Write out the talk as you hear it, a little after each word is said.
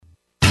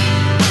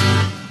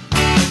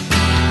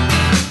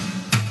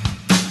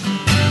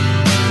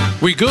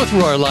We go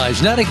through our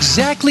lives not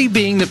exactly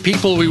being the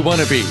people we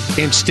want to be.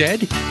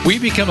 Instead, we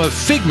become a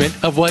figment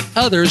of what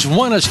others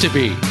want us to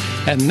be.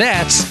 And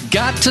that's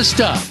got to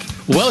stop.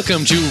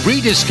 Welcome to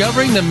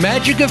Rediscovering the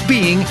Magic of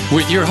Being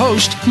with your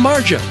host,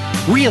 Marja.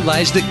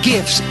 Realize the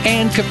gifts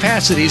and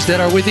capacities that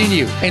are within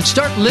you and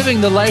start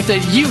living the life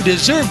that you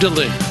deserve to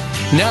live.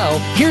 Now,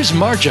 here's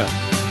Marja.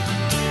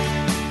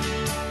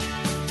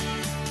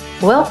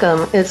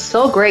 Welcome. It's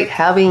so great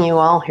having you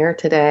all here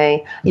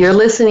today. You're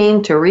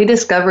listening to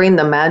Rediscovering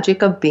the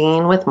Magic of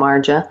Being with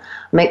Marja.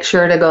 Make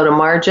sure to go to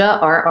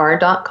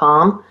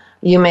marjarr.com.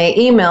 You may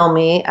email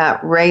me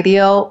at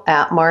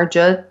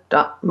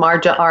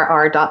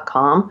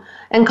radio@marjarr.com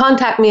and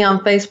contact me on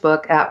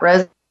Facebook at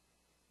Resonance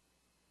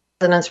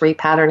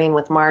Repatterning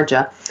with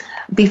Marja.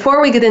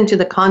 Before we get into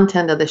the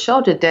content of the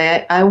show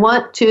today, I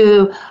want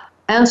to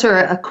answer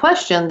a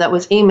question that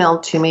was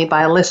emailed to me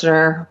by a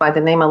listener by the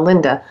name of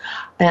Linda.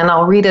 And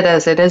I'll read it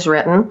as it is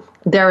written.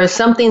 There is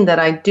something that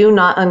I do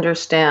not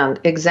understand.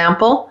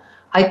 Example,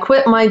 I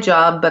quit my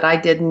job, but I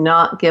did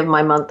not give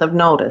my month of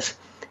notice.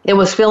 It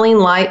was feeling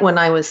light when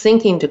I was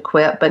thinking to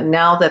quit, but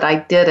now that I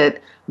did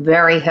it,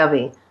 very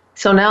heavy.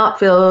 So now it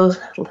feels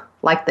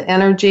like the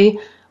energy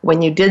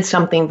when you did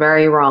something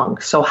very wrong.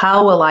 So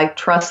how will I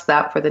trust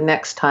that for the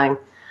next time?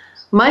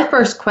 My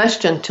first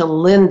question to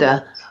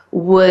Linda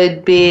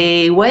would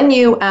be, when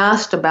you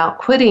asked about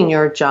quitting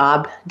your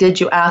job, did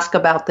you ask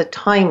about the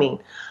timing?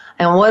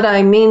 And what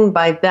I mean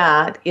by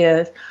that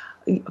is,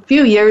 a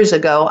few years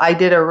ago, I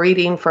did a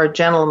reading for a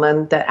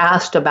gentleman that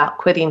asked about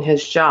quitting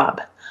his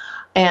job.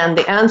 And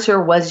the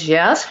answer was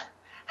yes.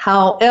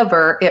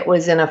 However, it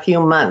was in a few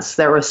months.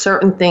 There were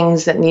certain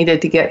things that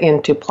needed to get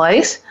into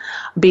place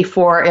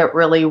before it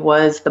really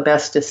was the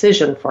best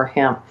decision for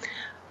him.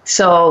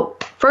 So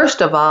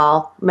first of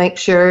all, make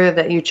sure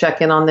that you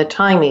check in on the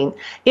timing.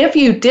 If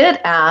you did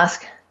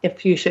ask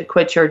if you should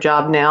quit your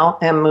job now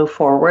and move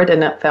forward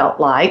and it felt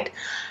light,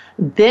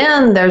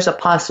 then there's a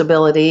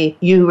possibility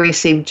you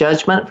received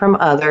judgment from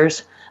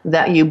others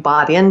that you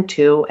bought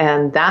into,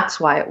 and that's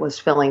why it was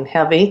feeling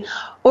heavy.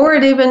 Or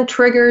it even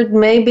triggered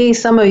maybe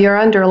some of your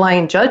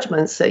underlying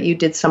judgments that you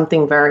did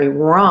something very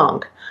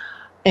wrong.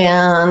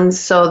 And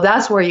so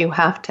that's where you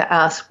have to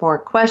ask more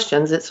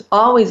questions. It's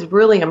always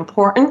really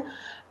important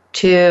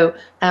to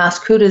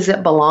ask, who does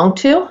it belong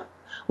to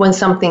when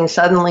something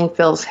suddenly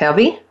feels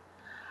heavy?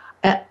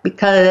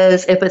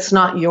 Because if it's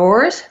not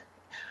yours,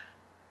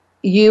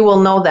 you will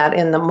know that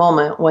in the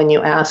moment when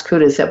you ask, who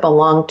does it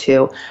belong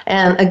to?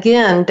 And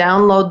again,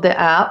 download the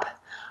app.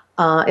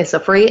 It's a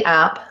free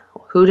app,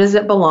 Who Does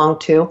It Belong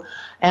To?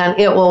 And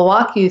it will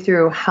walk you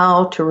through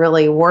how to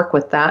really work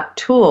with that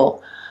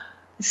tool.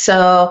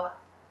 So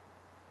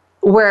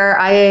where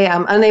I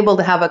am unable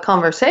to have a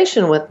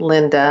conversation with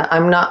Linda,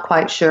 I'm not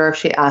quite sure if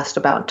she asked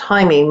about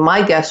timing.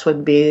 My guess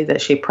would be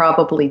that she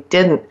probably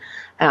didn't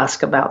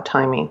ask about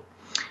timing.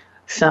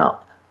 So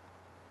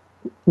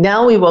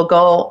now we will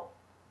go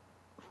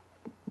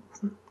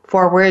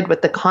forward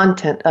with the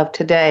content of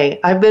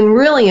today. I've been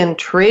really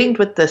intrigued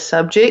with the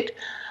subject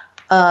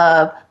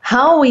of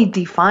how we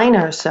define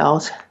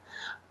ourselves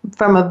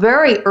from a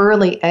very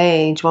early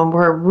age when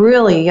we're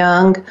really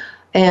young.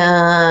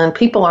 And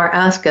people are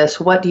asking us,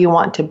 what do you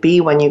want to be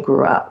when you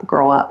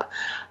grow up?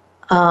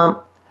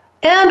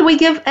 And we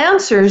give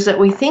answers that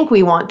we think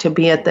we want to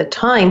be at the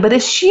time, but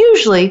it's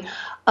usually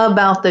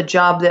about the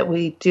job that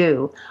we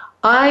do.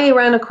 I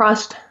ran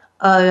across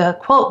a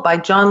quote by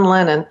John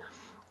Lennon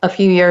a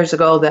few years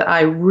ago that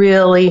I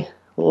really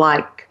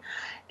like.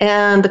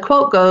 And the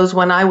quote goes,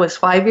 when I was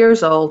 5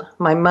 years old,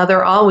 my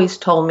mother always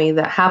told me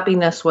that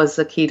happiness was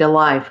the key to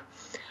life.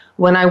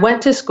 When I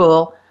went to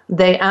school,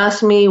 they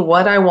asked me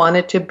what I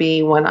wanted to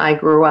be when I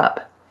grew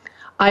up.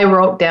 I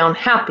wrote down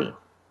happy.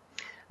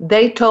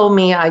 They told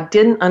me I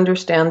didn't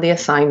understand the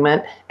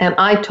assignment, and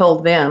I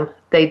told them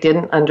they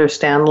didn't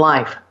understand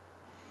life.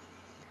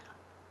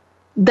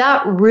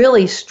 That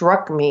really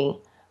struck me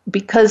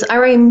because I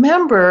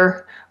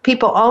remember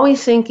people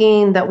always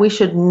thinking that we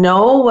should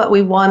know what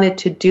we wanted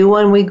to do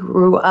when we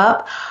grew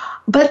up,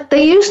 but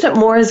they used it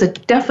more as a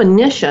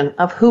definition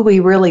of who we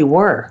really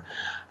were.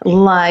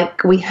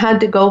 Like we had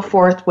to go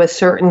forth with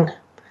certain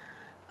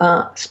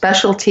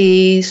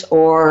specialties,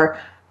 or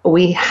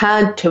we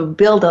had to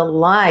build a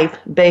life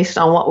based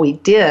on what we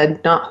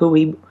did, not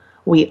who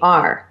we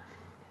are.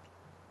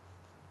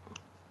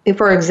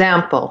 For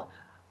example,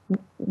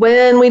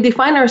 when we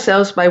define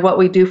ourselves by what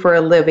we do for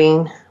a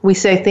living, we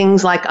say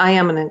things like, I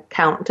am an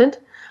accountant,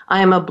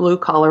 I am a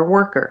blue-collar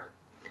worker.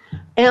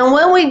 And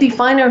when we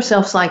define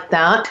ourselves like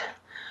that,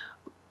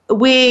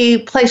 we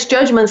place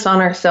judgments on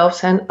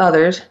ourselves and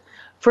others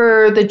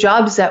for the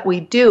jobs that we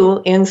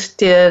do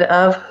instead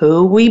of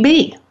who we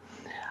be.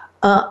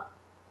 A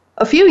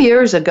few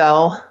years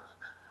ago,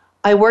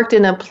 I worked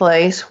in a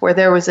place where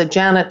there was a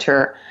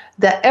janitor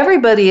that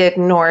everybody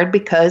ignored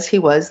because he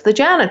was the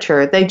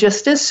janitor. They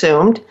just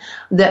assumed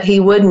that he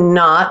would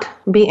not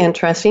be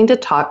interesting to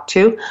talk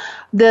to,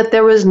 that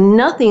there was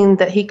nothing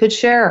that he could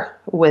share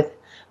with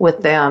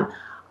them.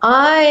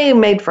 I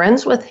made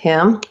friends with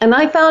him, and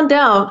I found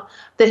out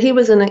that he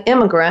was an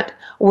immigrant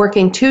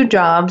working two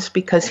jobs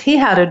because he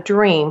had a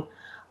dream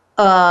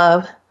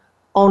of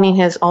owning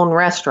his own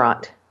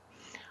restaurant.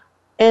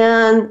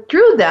 And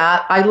through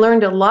that, I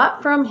learned a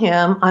lot from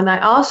him, and I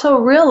also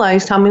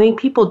realized how many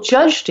people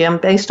judged him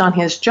based on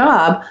his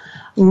job,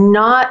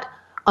 not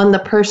on the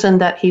person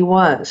that he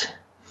was.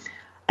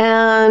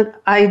 And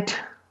I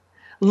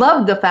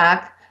loved the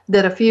fact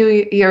that a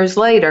few years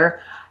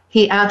later,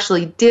 he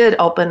actually did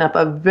open up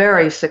a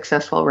very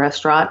successful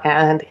restaurant,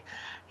 and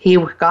he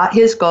got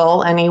his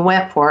goal and he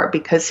went for it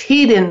because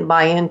he didn't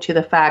buy into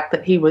the fact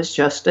that he was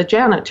just a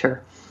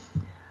janitor.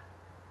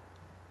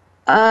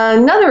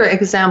 Another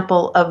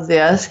example of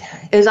this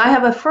is I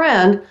have a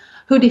friend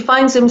who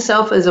defines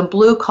himself as a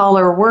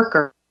blue-collar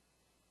worker,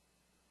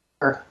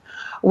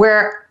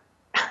 where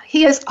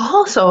he is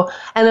also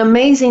an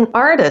amazing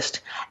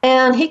artist,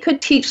 and he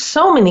could teach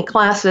so many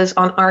classes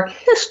on art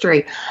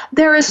history.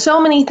 There is so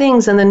many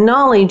things in the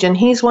knowledge, and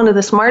he's one of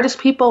the smartest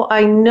people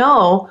I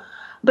know,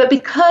 but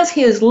because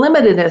he has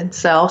limited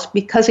himself,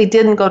 because he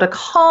didn't go to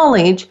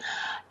college,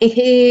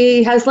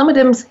 he has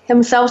limited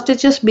himself to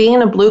just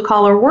being a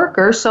blue-collar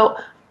worker, so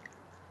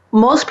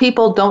most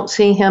people don't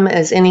see him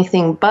as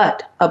anything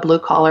but a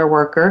blue-collar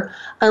worker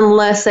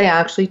unless they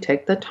actually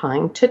take the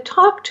time to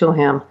talk to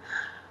him.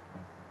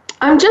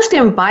 I'm just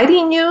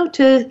inviting you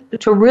to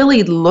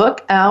really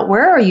look at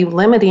where are you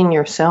limiting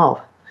yourself?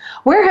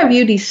 Where have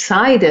you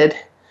decided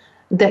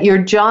that your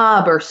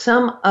job or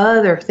some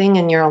other thing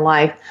in your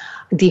life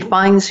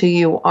defines who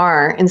you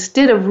are,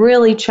 instead of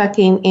really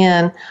checking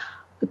in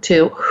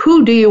to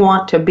who do you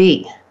want to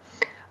be?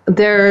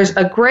 There's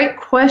a great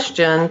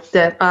question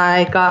that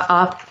I got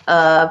off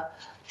of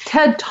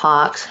TED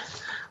Talks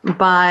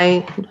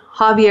by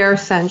Javier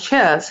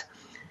Sanchez.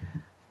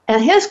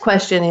 And his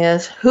question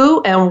is,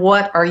 who and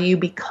what are you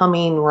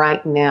becoming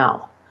right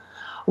now?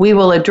 We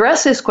will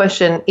address this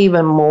question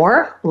even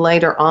more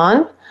later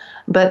on,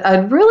 but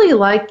I'd really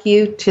like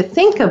you to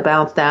think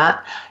about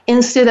that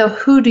instead of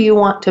who do you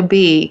want to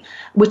be,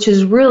 which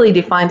is really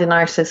defined in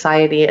our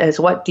society as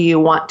what do you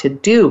want to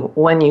do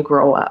when you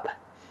grow up.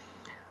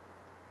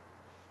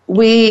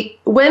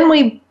 When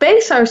we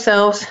base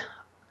ourselves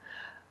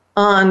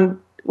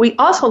on, we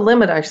also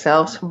limit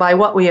ourselves by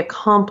what we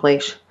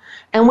accomplish,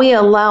 and we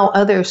allow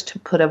others to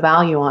put a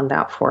value on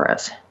that for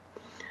us.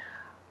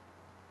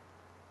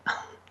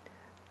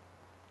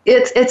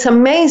 It's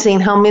amazing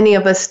how many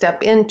of us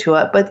step into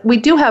it, but we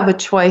do have a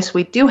choice.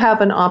 We do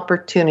have an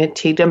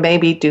opportunity to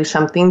maybe do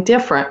something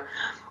different.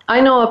 I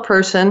know a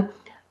person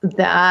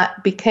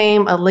that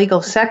became a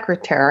legal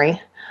secretary,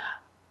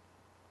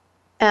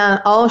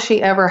 and all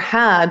she ever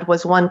had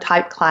was one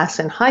type class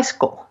in high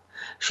school.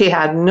 She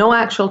had no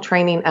actual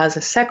training as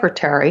a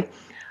secretary.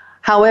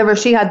 However,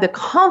 she had the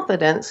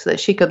confidence that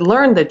she could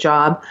learn the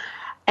job,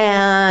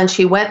 and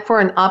she went for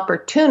an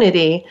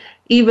opportunity,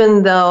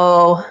 even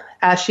though,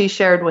 as she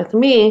shared with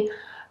me,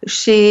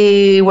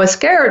 she was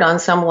scared on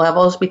some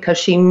levels because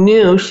she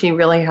knew she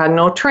really had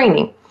no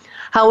training.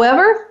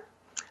 However,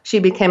 she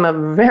became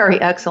a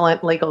very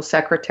excellent legal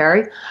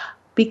secretary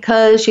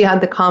because she had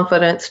the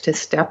confidence to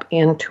step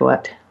into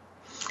it.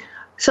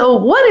 So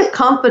what if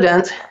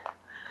confidence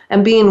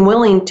and being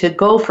willing to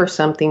go for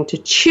something, to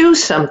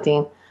choose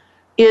something,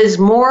 is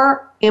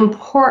more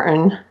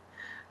important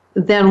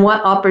than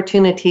what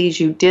opportunities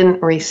you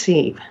didn't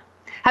receive?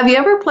 Have you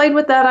ever played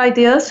with that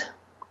ideas?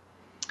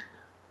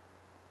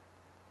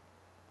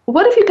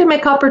 What if you could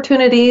make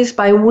opportunities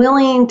by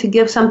willing to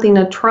give something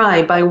a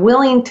try, by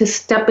willing to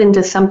step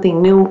into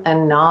something new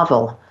and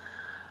novel?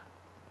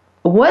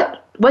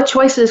 What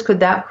choices could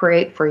that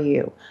create for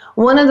you?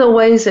 One of the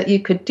ways that you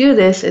could do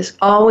this is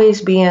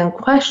always be in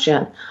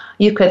question.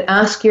 You could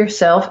ask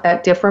yourself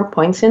at different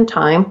points in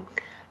time,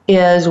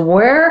 is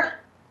where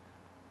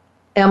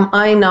am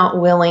I not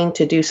willing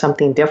to do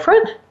something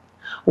different?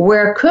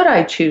 Where could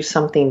I choose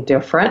something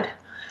different?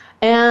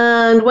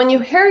 And when you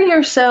hear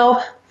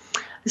yourself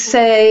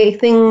say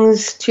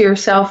things to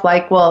yourself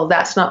like, well,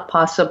 that's not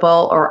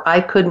possible, or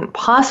I couldn't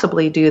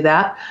possibly do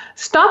that,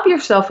 stop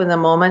yourself in the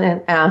moment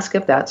and ask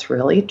if that's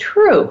really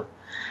true.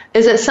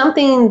 Is it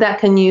something that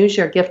can use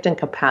your gift and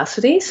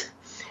capacities?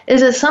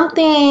 Is it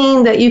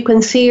something that you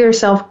can see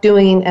yourself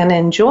doing and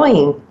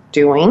enjoying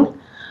doing?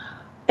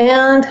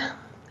 And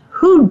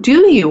who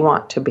do you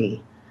want to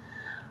be?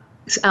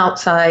 It's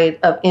outside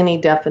of any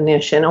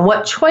definition, and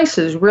what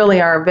choices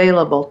really are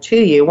available to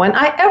you.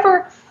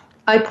 Whenever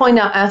I point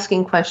out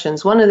asking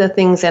questions, one of the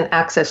things in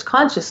Access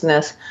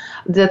Consciousness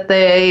that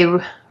they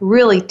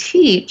really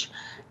teach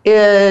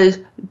is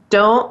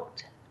don't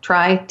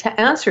try to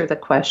answer the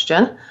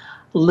question.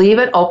 Leave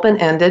it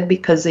open-ended,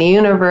 because the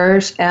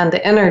universe and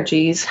the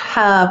energies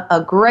have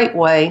a great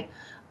way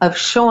of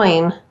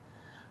showing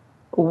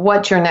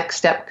what your next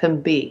step can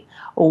be,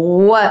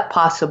 what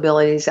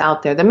possibilities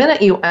out there. The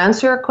minute you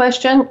answer a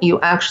question, you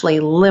actually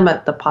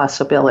limit the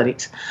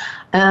possibilities.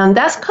 And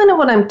that's kind of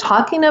what I'm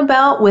talking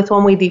about with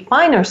when we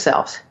define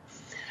ourselves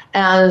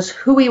as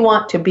who we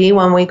want to be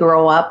when we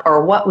grow up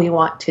or what we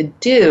want to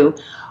do.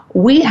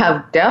 we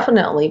have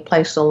definitely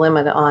placed a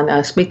limit on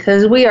us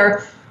because we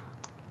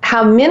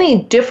have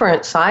many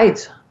different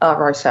sides of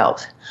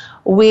ourselves.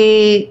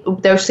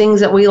 There's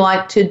things that we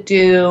like to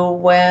do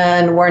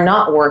when we're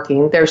not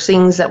working. There's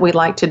things that we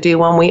like to do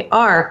when we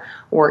are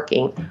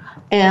working.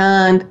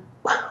 And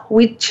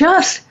we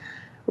just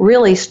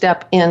really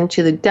step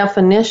into the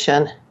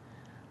definition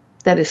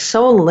that is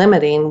so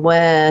limiting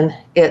when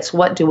it's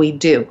what do we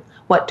do?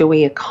 What do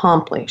we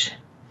accomplish?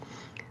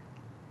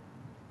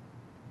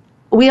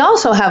 We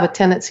also have a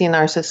tendency in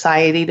our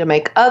society to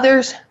make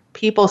others,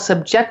 people's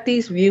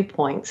subjective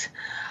viewpoints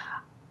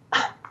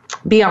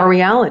be our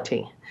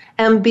reality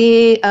and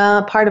be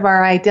part of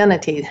our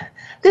identity.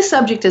 This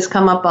subject has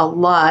come up a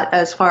lot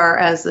as far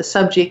as the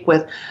subject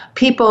with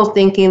people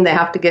thinking they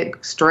have to get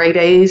straight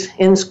A's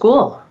in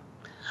school.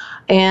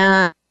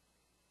 And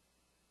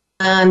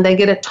they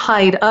get it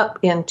tied up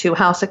into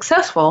how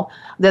successful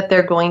that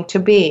they're going to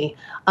be.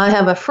 I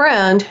have a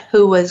friend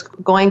who was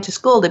going to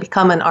school to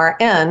become an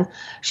RN.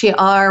 She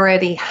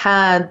already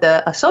had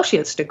the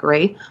associate's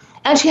degree,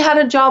 and she had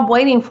a job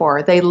waiting for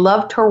her. They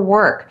loved her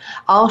work.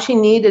 All she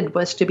needed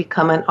was to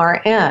become an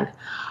RN.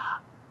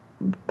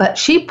 But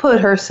she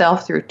put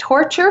herself through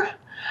torture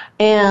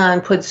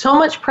and put so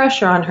much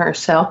pressure on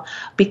herself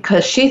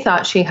because she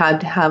thought she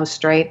had to have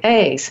straight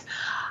A's.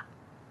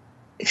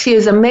 She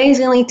is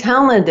amazingly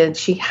talented.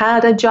 She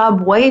had a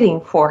job waiting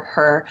for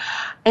her,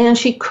 and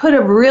she could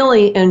have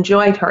really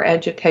enjoyed her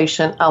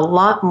education a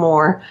lot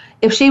more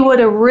if she would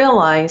have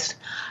realized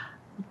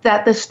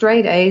that the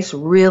straight A's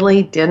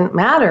really didn't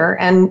matter,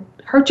 and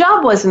her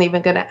job wasn't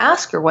even going to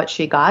ask her what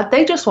she got.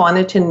 They just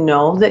wanted to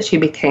know that she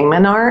became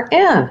an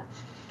RN.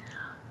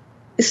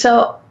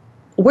 So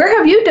where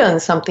have you done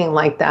something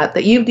like that,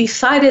 that you've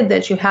decided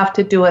that you have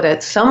to do it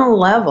at some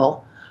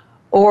level,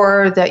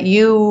 or that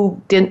you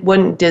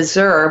wouldn't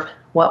deserve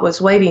what was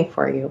waiting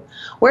for you?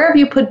 Where have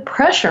you put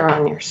pressure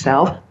on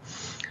yourself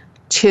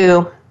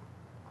to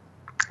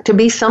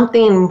be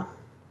something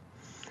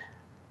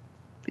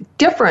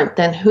different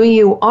than who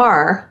you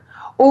are,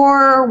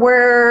 or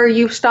where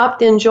you've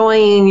stopped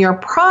enjoying your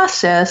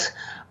process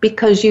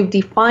because you've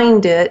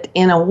defined it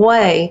in a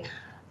way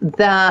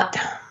that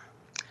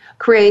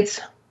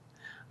creates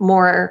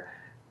more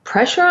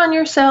pressure on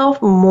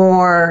yourself,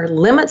 more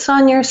limits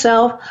on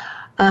yourself?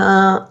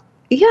 And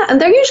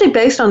they're usually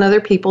based on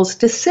other people's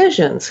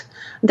decisions.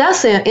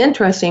 That's the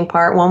interesting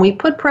part. When we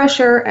put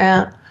pressure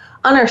on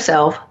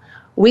ourselves,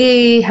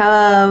 we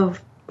have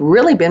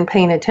really been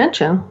paying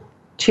attention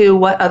to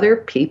what other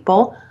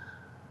people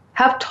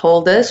have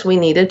told us we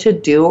needed to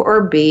do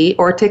or be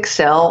or to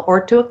excel or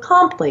to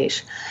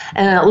accomplish.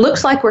 And it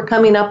looks like we're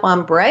coming up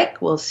on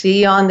break. We'll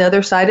see you on the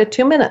other side of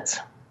 2 minutes.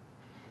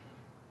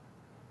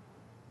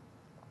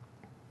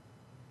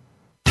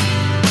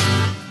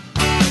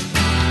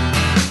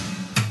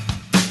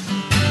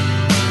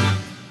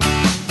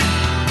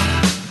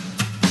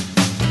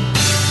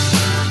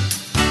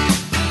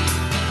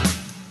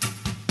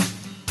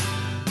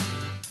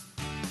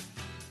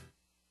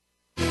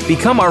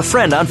 Become our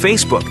friend on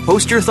Facebook.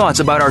 Post your thoughts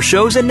about our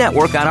shows and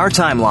network on our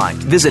timeline.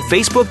 Visit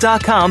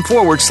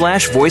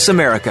Facebook.com/Voice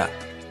America.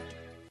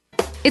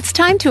 It's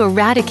time to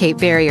eradicate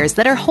barriers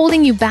that are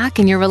holding you back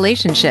in your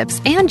relationships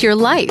and your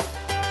life.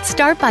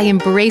 Start by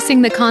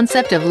embracing the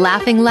concept of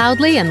laughing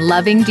loudly and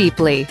loving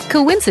deeply.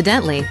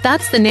 Coincidentally,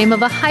 that's the name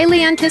of a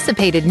highly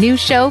anticipated new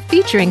show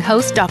featuring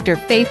host Dr.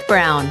 Faith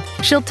Brown.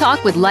 She'll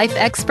talk with life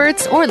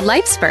experts or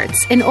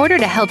lifesperts in order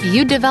to help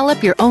you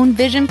develop your own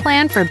vision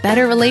plan for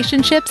better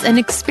relationships and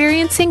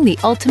experiencing the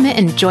ultimate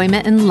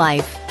enjoyment in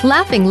life.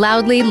 Laughing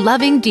Loudly,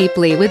 Loving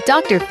Deeply with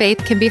Dr.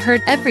 Faith can be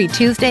heard every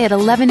Tuesday at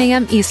 11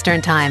 a.m. Eastern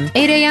Time,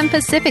 8 a.m.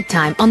 Pacific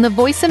Time on the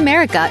Voice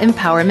America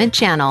Empowerment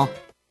Channel.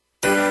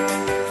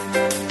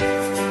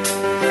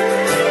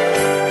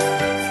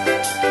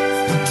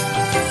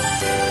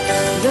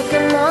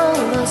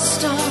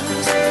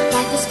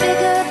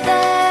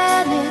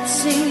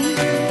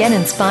 Get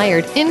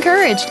inspired,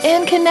 encouraged,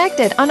 and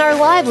connected on our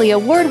lively,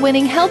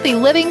 award-winning Healthy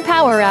Living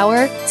Power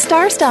Hour,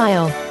 Star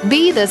Style.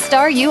 Be the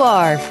star you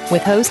are,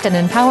 with host and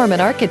empowerment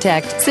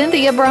architect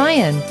Cynthia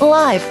Bryan.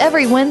 Live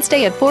every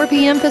Wednesday at 4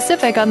 p.m.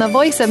 Pacific on the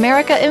Voice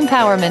America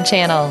Empowerment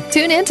Channel.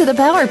 Tune in to the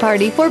Power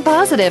Party for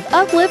positive,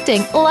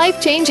 uplifting,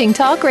 life-changing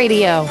talk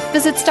radio.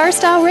 Visit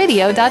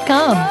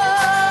StarStyleRadio.com.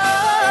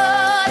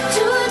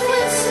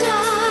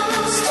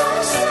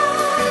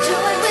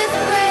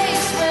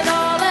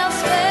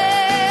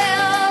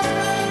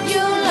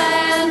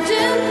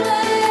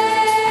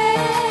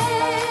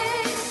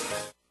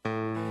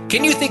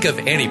 Can you think of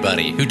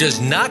anybody who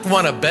does not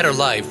want a better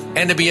life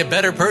and to be a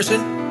better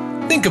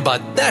person? Think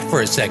about that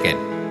for a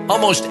second.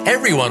 Almost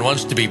everyone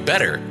wants to be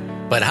better,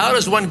 but how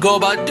does one go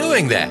about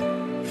doing that?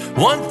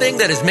 One thing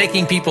that is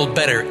making people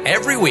better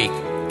every week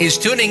is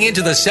tuning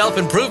into the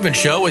Self-Improvement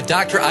Show with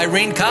Dr.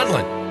 Irene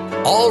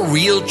Conlon. All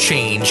real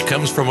change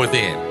comes from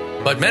within,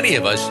 but many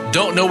of us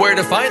don't know where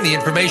to find the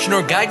information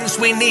or guidance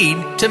we need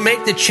to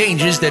make the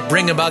changes that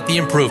bring about the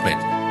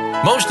improvement.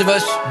 Most of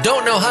us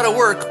don't know how to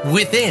work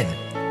within.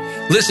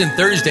 Listen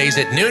Thursdays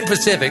at noon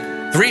Pacific,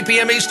 3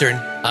 p.m. Eastern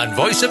on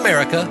Voice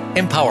America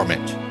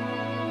Empowerment.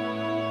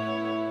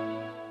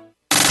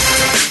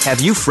 Have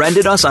you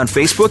friended us on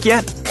Facebook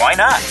yet? Why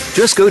not?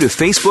 Just go to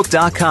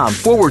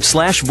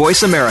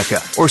facebook.com/Voice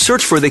America or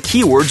search for the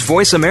keywords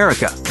Voice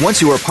America. Once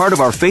you are part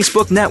of our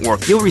Facebook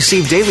network, you'll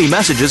receive daily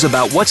messages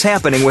about what's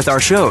happening with our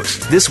shows,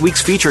 this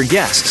week's featured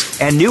guests,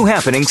 and new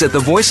happenings at the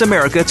Voice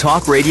America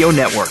Talk Radio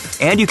Network.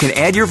 And you can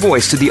add your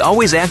voice to the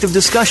always active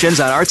discussions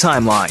on our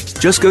timeline.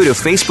 Just go to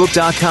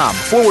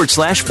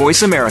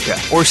facebook.com/Voice America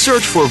or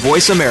search for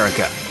Voice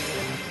America.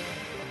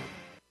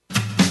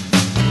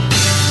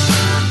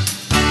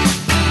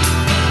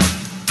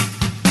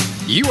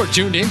 You are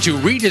tuned in to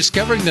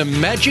Rediscovering the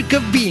Magic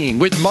of Being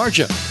with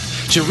Marja.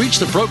 To reach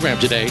the program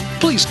today,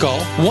 please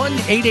call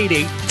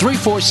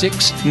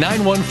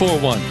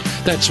 1-888-346-9141.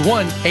 That's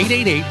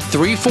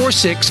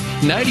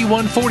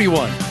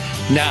 1-888-346-9141.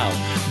 Now,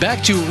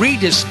 back to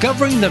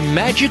Rediscovering the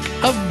Magic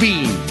of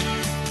Being.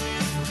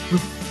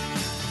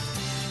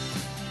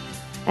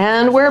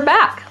 And we're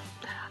back.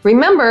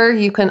 Remember,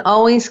 you can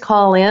always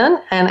call in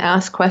and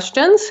ask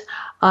questions.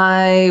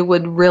 I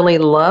would really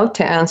love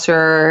to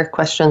answer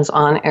questions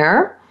on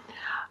air.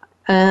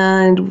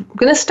 And I'm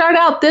going to start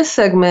out this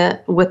segment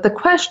with the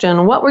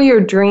question, what were your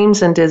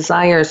dreams and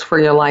desires for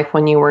your life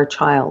when you were a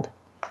child?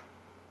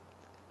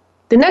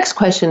 The next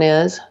question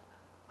is,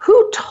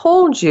 who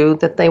told you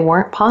that they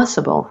weren't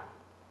possible?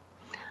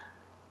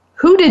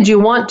 Who did you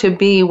want to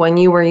be when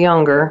you were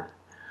younger?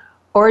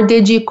 Or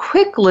did you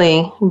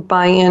quickly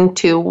buy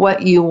into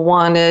what you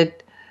wanted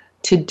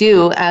to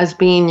do as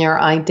being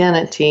your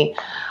identity?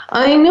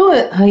 I knew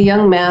a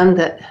young man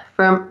that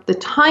from the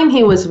time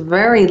he was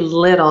very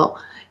little,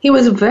 he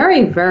was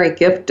very, very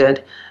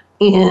gifted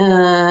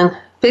in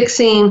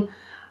fixing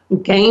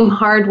game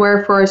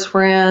hardware for his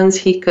friends.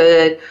 He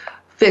could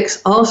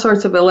fix all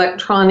sorts of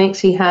electronics.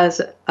 He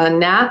has a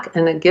knack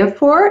and a gift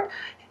for it.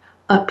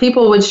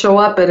 People would show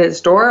up at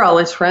his door, all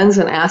his friends,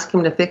 and ask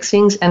him to fix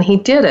things, and he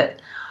did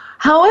it.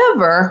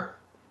 However,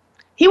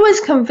 he was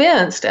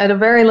convinced at a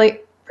very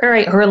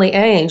early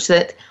age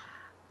that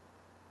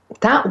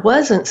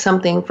wasn't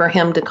something for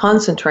him to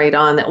concentrate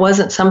on. That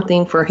wasn't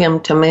something for him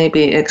to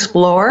maybe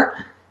explore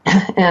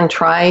and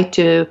try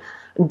to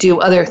do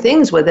other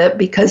things with it,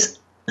 because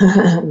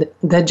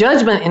the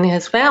judgment in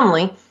his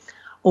family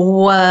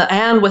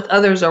and with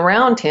others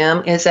around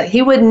him is that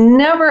he would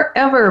never,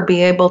 ever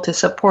be able to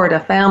support a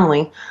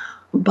family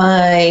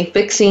by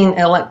fixing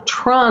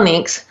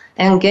electronics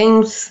and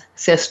games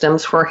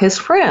systems for his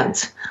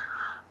friends.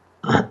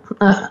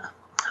 I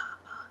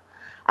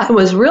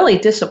was really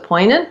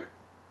disappointed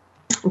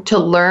to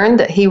learn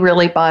that he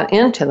really bought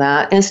into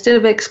that instead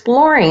of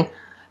exploring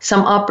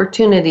some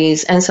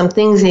opportunities and some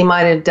things he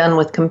might have done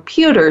with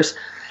computers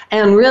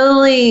and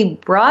really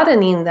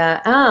broadening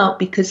that out,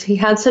 because he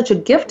had such a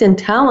gift and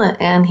talent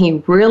and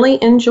he really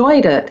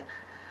enjoyed it.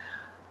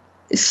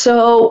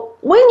 So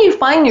when you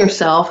find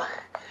yourself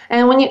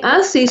and when you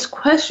ask these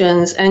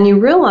questions and you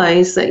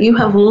realize that you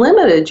have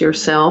limited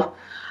yourself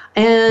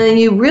and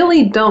you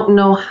really don't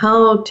know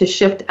how to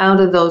shift out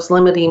of those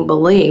limiting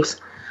beliefs,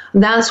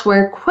 that's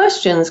where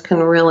questions can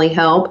really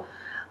help,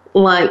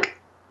 like,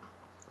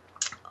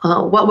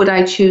 what would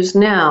I choose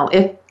now?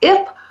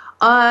 If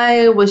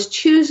I was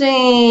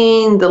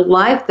choosing the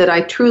life that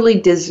I truly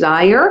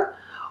desire,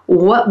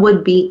 what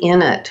would be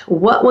in it?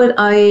 What would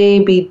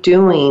I be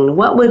doing?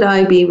 What would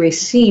I be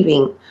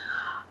receiving?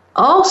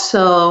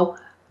 Also,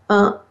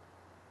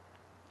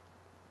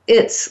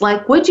 it's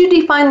like, would you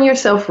define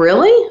yourself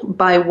really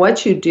by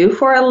what you do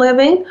for a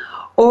living?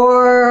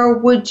 Or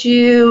would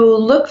you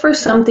look for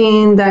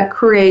something that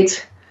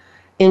creates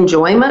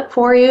enjoyment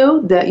for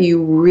you, that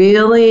you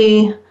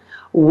really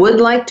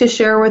would like to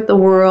share with the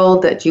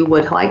world, that you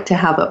would like to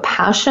have a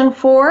passion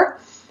for?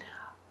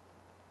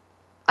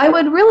 I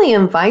would really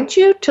invite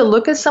you to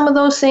look at some of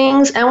those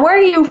things, and where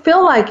you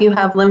feel like you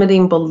have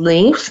limiting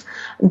beliefs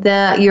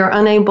that you're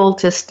unable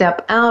to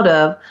step out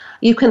of,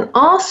 you can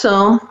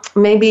also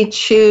maybe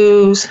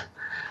choose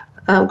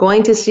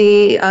going to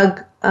see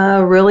a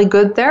really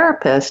good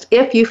therapist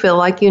if you feel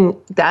like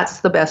that's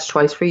the best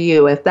choice for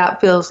you. If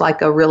that feels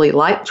like a really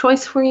light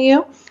choice for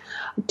you,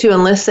 to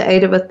enlist the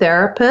aid of a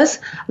therapist,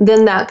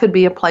 then that could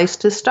be a place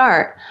to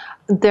start.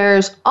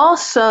 There's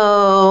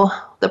also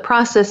the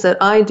process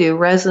that I do,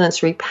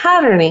 resonance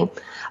repatterning,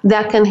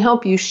 that can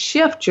help you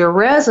shift your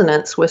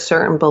resonance with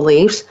certain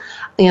beliefs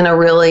in a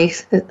really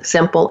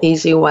simple,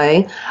 easy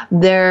way.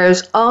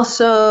 There's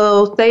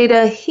also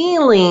theta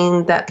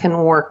healing that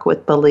can work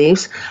with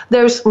beliefs.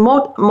 There's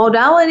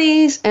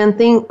modalities and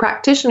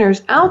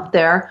practitioners out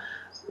there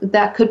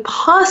that could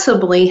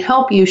possibly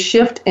help you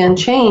shift and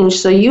change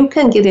so you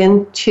can get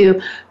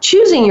into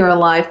choosing your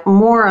life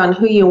more on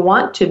who you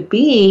want to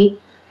be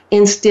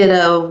instead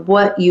of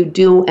what you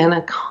do and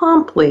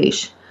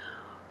accomplish.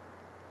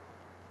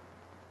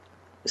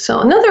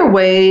 So another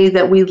way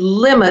that we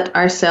limit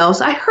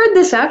ourselves, I heard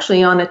this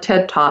actually on a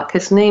TED Talk.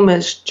 His name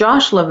is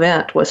Josh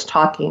Levent, was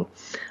talking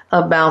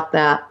about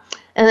that.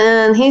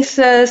 And he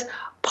says,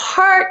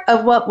 part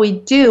of what we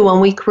do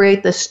when we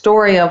create the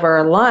story of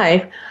our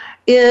life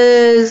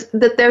is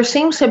that there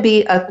seems to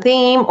be a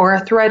theme or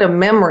a thread of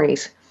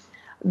memories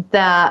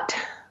that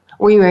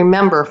we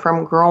remember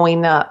from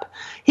growing up.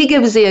 He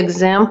gives the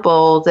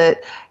example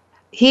that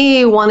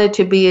he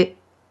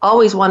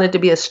always wanted to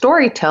be a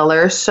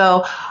storyteller.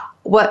 So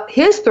what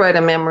his thread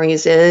of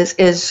memories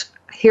is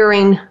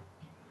hearing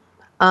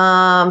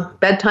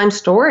bedtime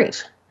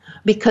stories,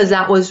 because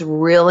that was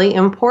really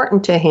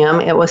important to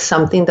him. It was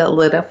something that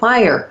lit a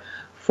fire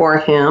for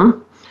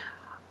him.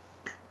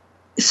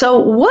 So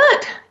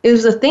what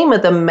is the theme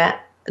of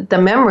the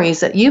memories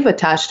that you've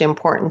attached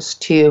importance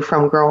to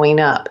from growing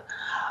up?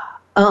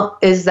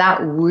 Is that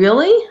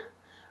really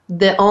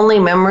the only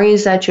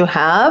memories that you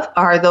have?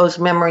 Are those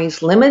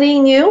memories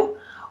limiting you,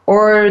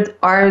 or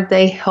are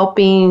they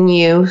helping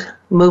you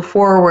move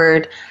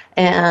forward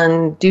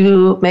and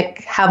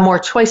have more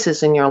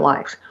choices in your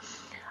life?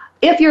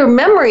 If your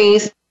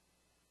memories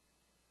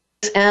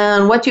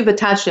and what you've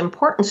attached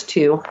importance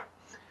to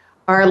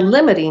are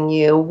limiting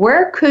you,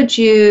 where could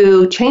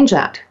you change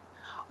that?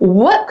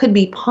 What could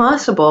be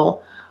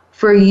possible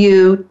for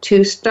you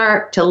to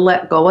start to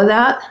let go of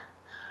that,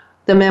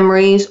 the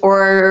memories,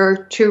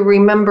 or to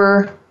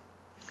remember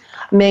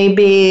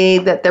maybe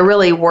that there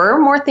really were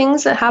more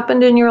things that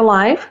happened in your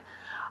life?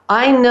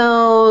 I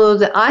know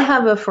that I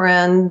have a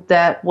friend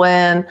that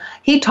when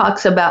he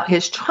talks about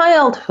his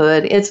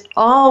childhood, it's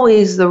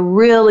always the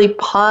really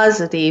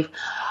positive,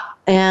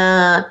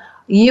 and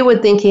you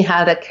would think he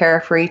had a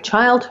carefree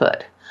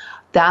childhood.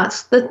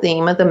 That's the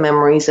theme of the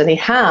memories that he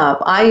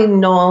have. I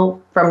know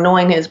from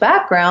knowing his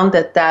background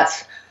that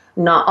that's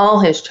not all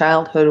his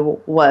childhood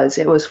was.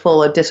 It was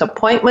full of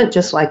disappointment,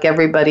 just like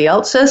everybody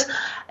else's,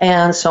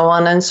 and so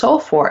on and so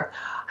forth.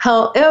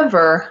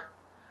 However,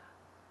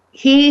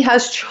 he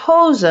has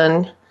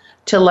chosen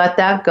to let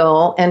that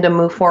go and to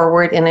move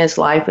forward in his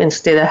life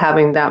instead of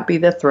having that be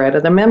the thread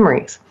of the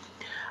memories.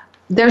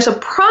 There's a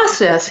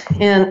process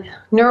in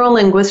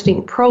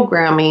neuro-linguistic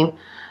programming,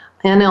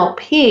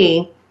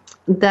 NLP,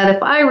 that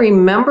if I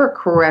remember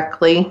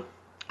correctly,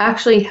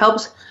 actually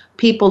helps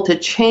people to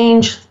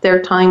change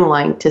their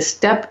timeline, to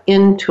step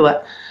into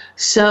it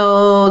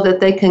so that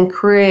they can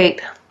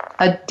create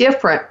a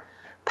different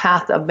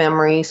path of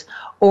memories,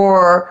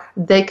 or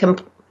they can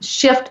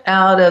shift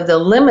out of the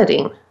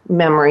limiting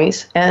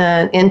memories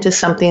and into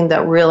something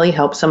that really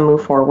helps them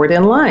move forward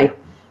in life.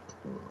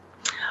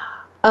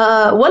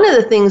 One of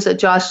the things that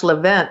Josh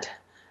Levent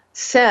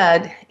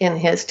said in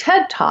his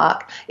TED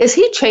Talk is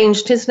he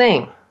changed his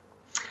name.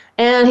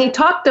 And he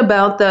talked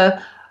about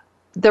the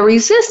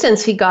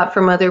resistance he got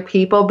from other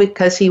people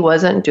because he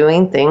wasn't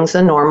doing things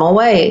a normal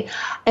way.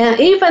 And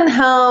even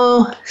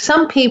how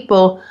some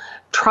people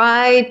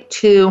tried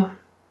to,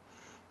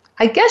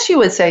 I guess you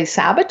would say,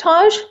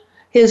 sabotage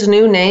his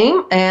new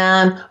name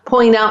and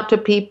point out to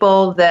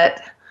people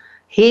that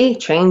he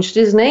changed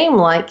his name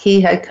like he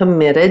had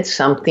committed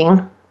some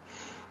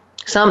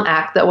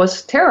act that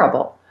was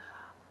terrible.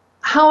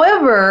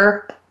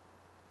 However,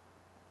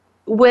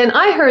 when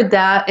I heard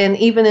that, and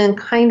even in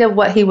kind of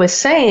what he was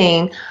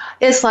saying,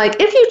 it's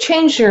like, if you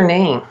change your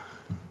name,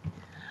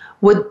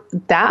 would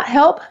that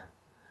help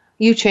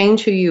you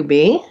change who you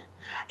be?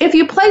 If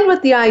you played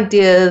with the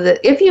idea that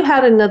if you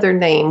had another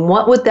name,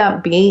 what would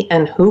that be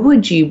and who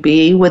would you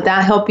be? Would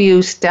that help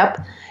you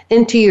step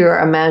into your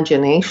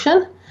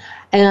imagination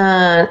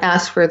and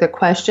ask further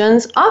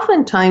questions?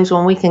 Oftentimes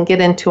when we can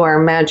get into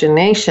our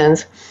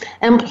imaginations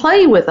and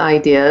play with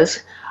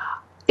ideas,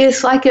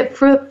 it's like it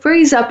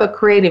frees up a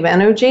creative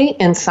energy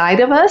inside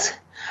of us,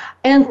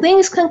 and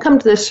things can come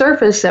to the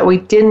surface that we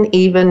didn't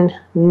even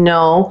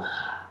know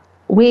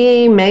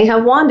we may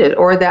have wanted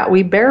or that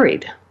we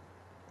buried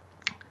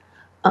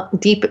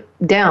deep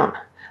down.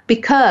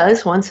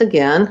 Because, once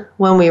again,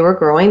 when we were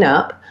growing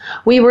up,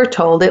 we were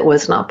told it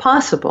was not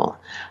possible.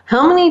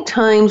 How many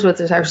times was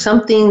there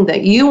something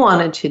that you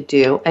wanted to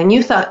do and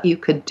you thought you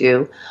could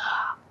do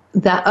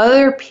that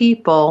other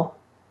people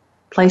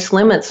placed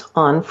limits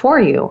on for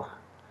you?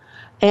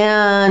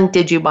 And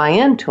did you buy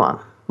into them?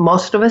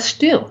 Most of us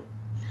do.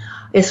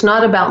 It's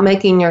not about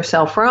making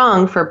yourself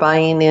wrong for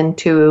buying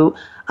into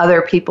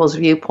other people's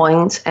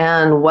viewpoints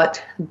and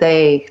what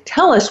they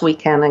tell us we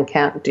can and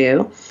can't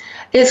do.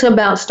 It's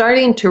about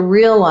starting to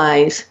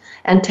realize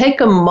and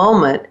take a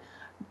moment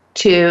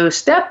to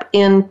step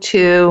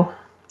into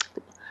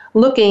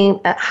looking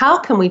at how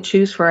can we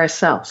choose for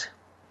ourselves?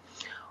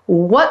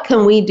 What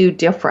can we do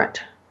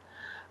different?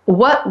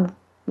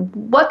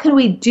 What can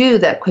we do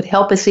that could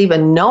help us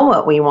even know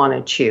what we want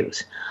to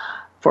choose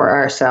for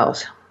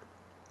ourselves?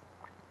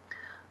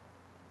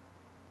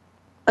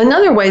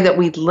 Another way that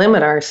we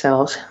limit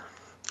ourselves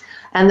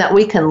and that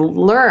we can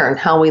learn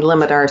how we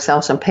limit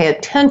ourselves and pay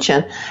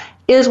attention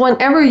is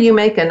whenever you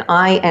make an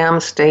I am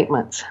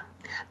statement.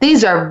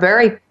 These are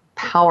very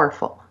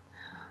powerful.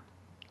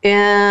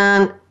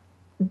 And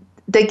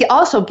they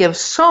also give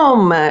so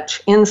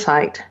much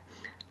insight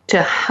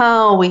to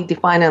how we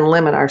define and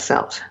limit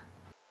ourselves.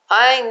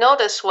 I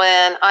notice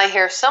when I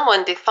hear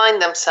someone define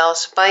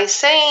themselves by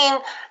saying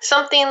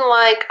something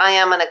like, I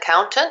am an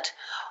accountant,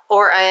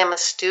 or I am a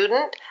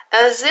student,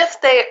 as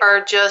if they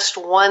are just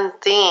one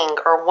thing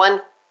or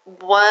one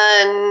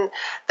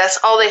that's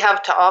all they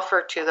have to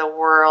offer to the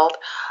world.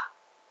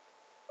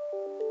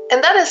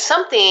 And that is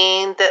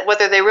something that,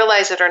 whether they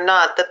realize it or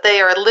not, that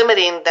they are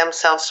limiting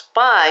themselves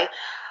by.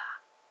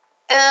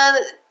 And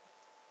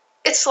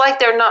it's like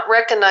they're not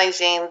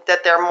recognizing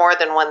that they're more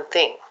than one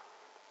thing.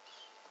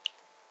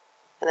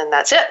 And then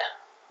that's it.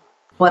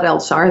 What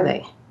else are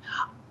they?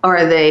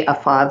 Are they a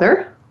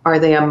father? Are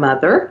they a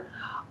mother?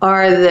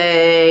 Are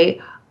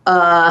they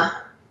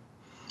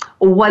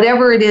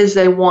whatever it is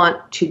they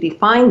want to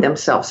define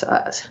themselves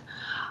as?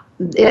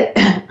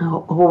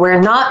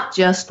 We're not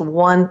just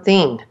one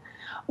thing.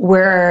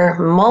 We're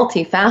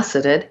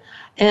multifaceted.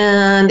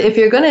 And if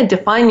you're going to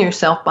define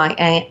yourself by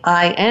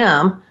I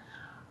am,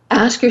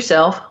 ask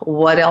yourself,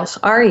 what else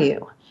are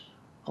you?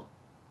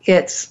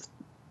 It's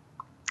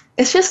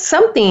just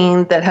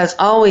something that has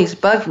always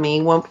bugged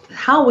me,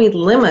 how we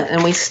limit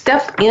and we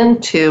step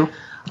into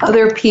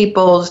other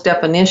people's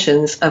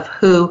definitions of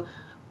who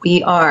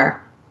we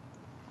are.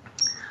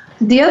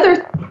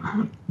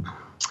 I'm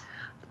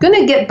going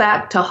to get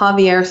back to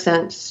Javier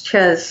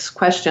Sanchez's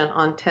question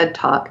on TED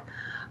Talk.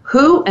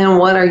 Who and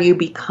what are you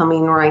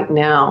becoming right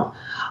now?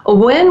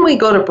 When we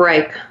go to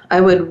break, I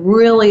would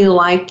really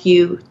like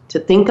you to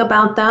think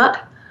about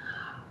that.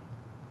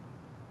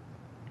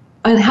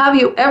 And have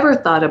you ever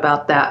thought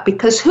about that?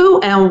 Because who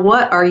and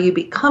what are you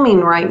becoming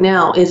right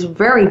now is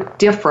very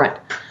different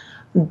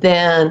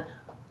than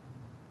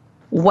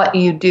what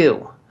you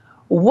do.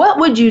 What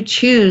would you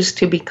choose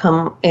to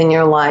become in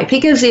your life? He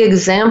gives the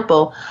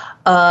example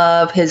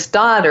of his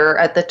daughter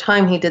at the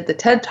time he did the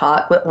TED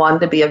Talk, but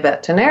wanted to be a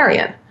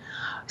veterinarian.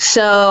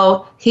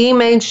 So he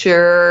made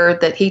sure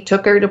that he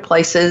took her to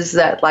places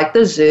that, like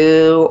the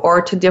zoo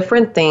or to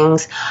different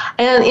things,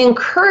 and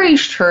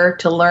encouraged her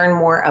to learn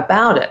more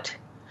about it.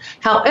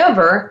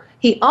 However,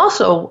 he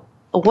also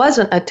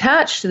wasn't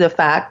attached to the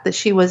fact that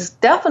she was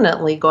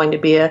definitely going to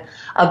be a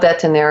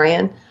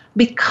veterinarian,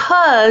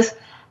 because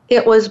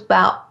it was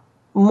about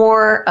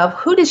more of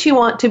who did she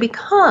want to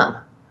become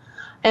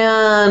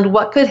and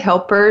what could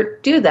help her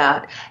do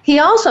that. He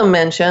also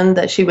mentioned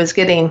that she was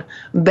getting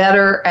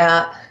better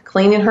at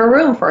cleaning her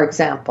room, for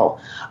example,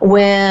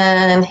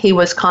 when he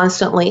was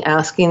constantly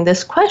asking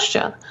this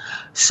question.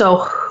 So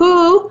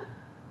who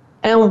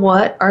and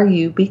what are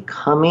you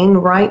becoming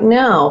right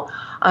now?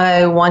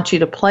 I want you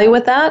to play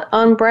with that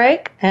on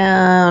break,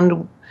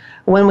 and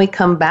when we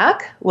come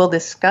back, we'll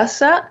discuss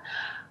that.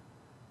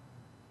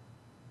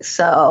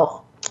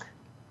 So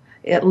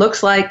it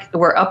looks like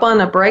we're up on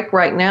a break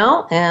right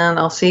now, and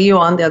I'll see you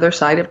on the other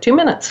side of 2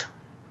 minutes.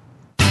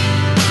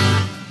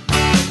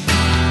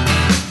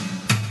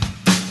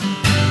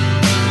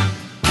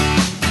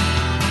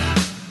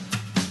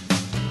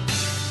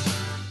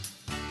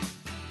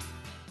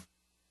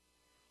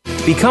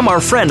 Become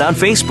our friend on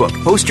Facebook.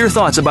 Post your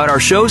thoughts about our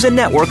shows and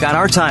network on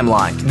our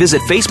timeline.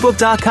 Visit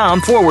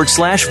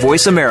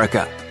Facebook.com/Voice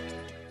America.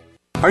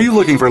 Are you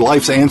looking for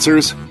life's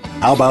answers?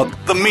 How about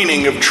the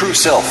meaning of true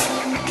self?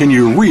 Can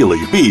you really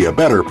be a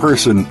better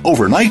person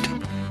overnight?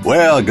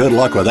 Well, good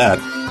luck with that.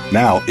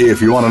 Now,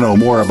 if you want to know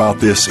more about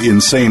this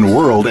insane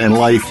world and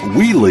life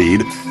we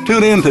lead,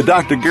 tune in to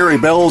Dr. Gary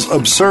Bell's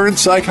Absurd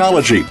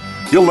Psychology.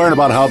 You'll learn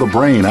about how the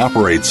brain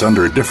operates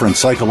under different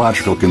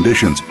psychological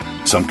conditions.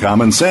 Some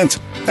common sense.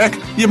 Heck,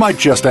 you might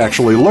just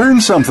actually learn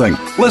something.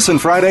 Listen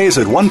Fridays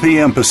at 1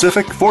 p.m.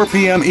 Pacific, 4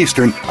 p.m.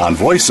 Eastern on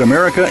Voice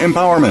America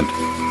Empowerment.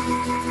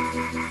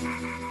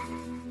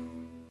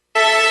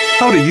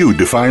 How do you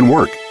define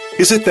work?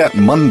 Is it that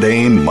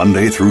mundane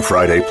Monday through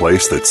Friday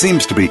place that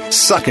seems to be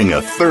sucking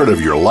a third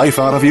of your life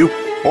out of you?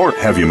 Or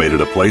have you made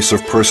it a place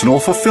of personal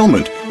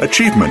fulfillment,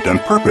 achievement, and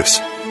purpose?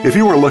 If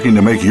you are looking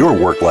to make your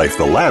work life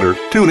the latter,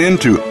 tune in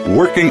to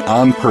Working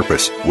on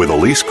Purpose with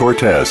Elise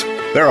Cortez.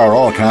 There are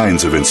all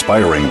kinds of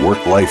inspiring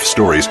work-life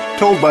stories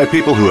told by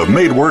people who have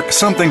made work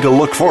something to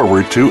look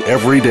forward to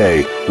every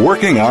day.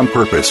 Working on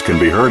Purpose can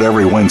be heard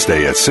every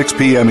Wednesday at 6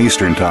 p.m.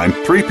 Eastern Time,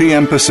 3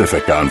 p.m.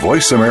 Pacific on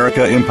Voice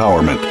America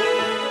Empowerment.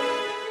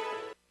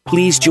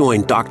 Please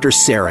join Dr.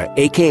 Sarah,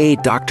 a.k.a.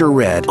 Dr.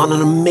 Red, on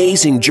an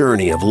amazing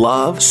journey of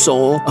love,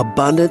 soul,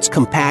 abundance,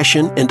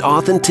 compassion, and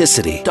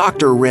authenticity.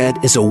 Dr.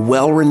 Red is a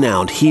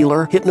well-renowned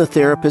healer,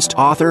 hypnotherapist,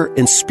 author,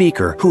 and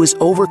speaker who has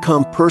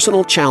overcome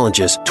personal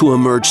challenges to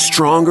emerge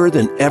stronger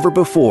than ever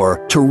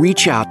before to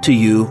reach out to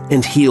you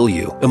and heal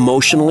you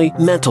emotionally,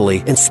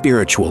 mentally, and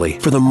spiritually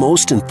for the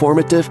most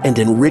informative and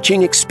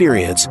enriching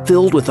experience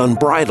filled with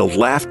unbridled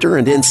laughter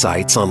and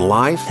insights on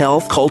life,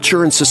 health,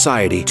 culture, and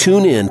society.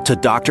 Tune in to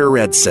Dr.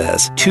 Red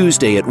Says,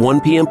 Tuesday at 1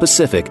 p.m.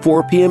 Pacific,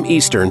 4 p.m.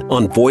 Eastern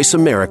on Voice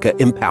America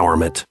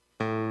Empowerment.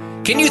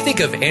 Can you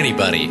think of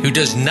anybody who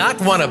does not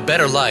want a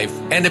better life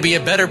and to be a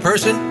better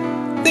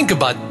person? Think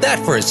about that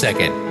for a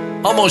second.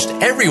 Almost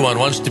everyone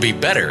wants to be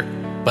better,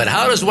 but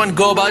how does one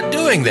go about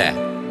doing that?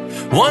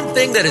 One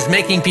thing that is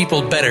making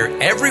people better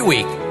every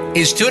week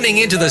is tuning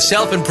into the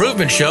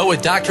Self-Improvement Show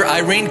with Dr.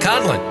 Irene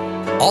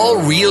Conlon. All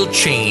real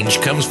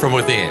change comes from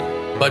within.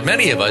 But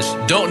many of us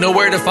don't know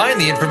where to find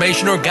the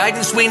information or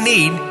guidance we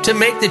need to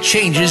make the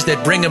changes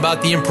that bring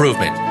about the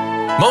improvement.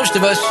 Most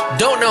of us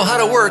don't know how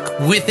to work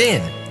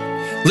within.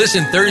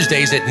 Listen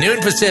Thursdays at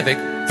noon Pacific,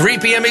 3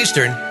 p.m.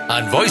 Eastern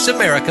on Voice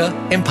America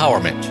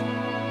Empowerment.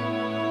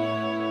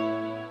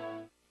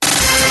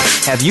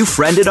 Have you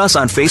friended us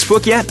on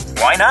Facebook yet?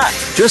 Why not?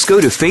 Just go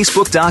to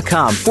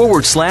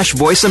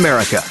facebook.com/Voice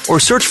America or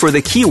search for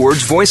the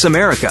keywords Voice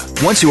America.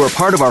 Once you are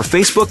part of our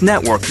Facebook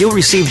network, you'll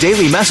receive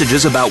daily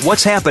messages about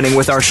what's happening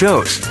with our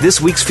shows, this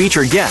week's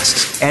featured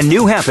guests, and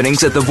new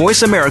happenings at the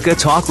Voice America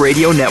Talk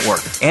Radio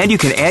Network. And you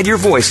can add your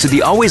voice to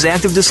the always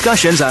active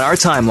discussions on our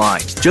timeline.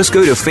 Just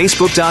go to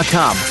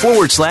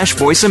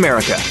facebook.com/Voice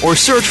America or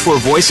search for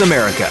Voice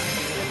America.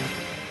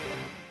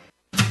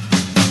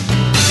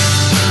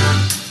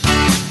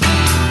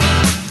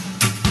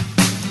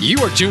 You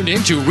are tuned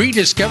in to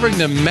Rediscovering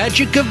the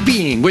Magic of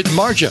Being with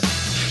Marja.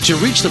 To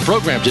reach the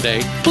program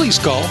today, please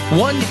call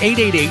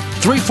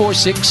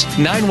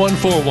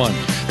 1-888-346-9141.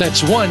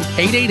 That's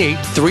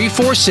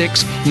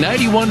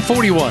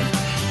 1-888-346-9141.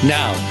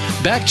 Now,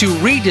 back to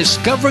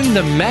Rediscovering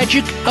the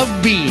Magic of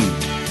Being.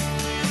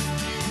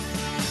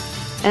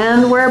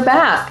 And we're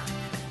back.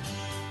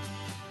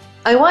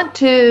 I want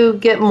to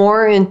get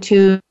more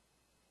into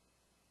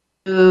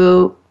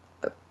the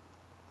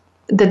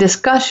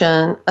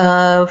discussion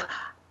of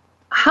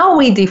how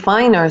we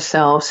define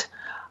ourselves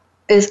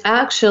is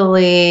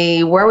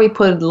actually where we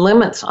put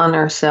limits on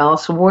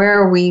ourselves,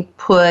 where we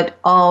put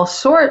all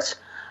sorts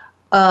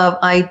of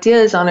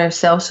ideas on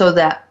ourselves so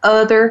that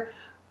other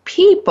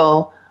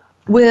people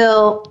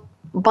will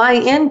buy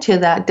into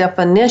that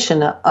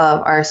definition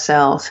of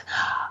ourselves.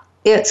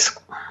 It's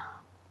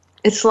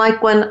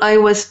like when I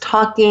was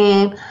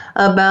talking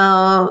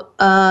about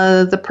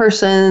the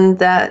person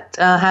that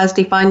has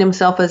defined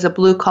himself as a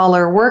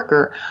blue-collar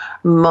worker.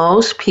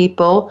 Most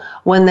people,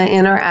 when they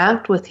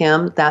interact with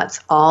him,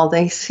 that's all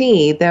they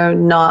see. They're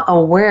not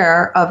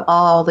aware of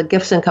all the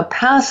gifts and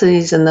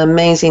capacities and the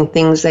amazing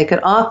things they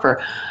could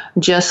offer.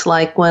 Just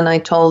like when I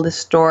told the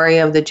story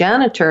of the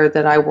janitor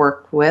that I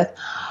worked with,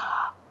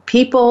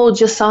 people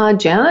just saw a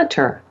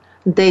janitor.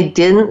 They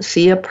didn't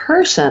see a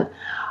person.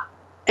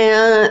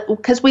 And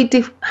because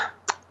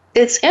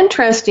it's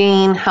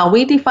interesting how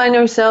we define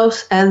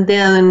ourselves, and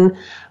then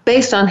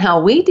based on how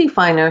we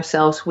define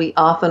ourselves, we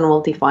often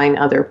will define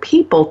other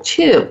people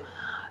too.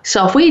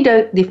 So if we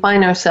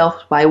define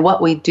ourselves by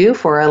what we do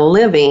for a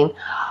living,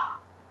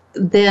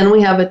 then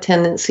we have a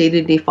tendency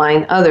to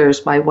define others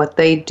by what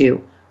they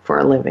do for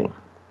a living.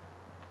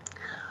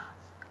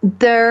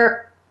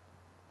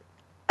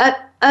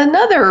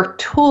 Another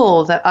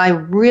tool that I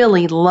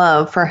really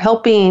love for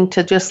helping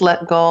to just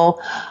let go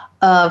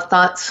of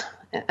thoughts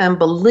and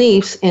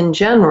beliefs in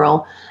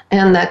general,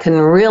 and that can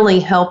really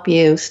help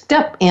you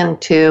step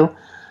into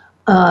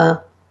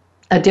a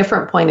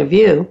different point of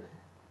view,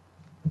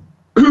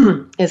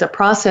 is a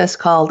process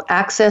called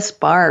Access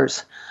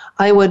Bars.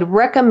 I would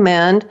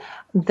recommend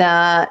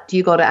that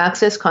you go to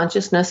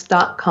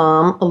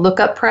accessconsciousness.com,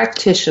 look up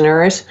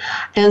practitioners,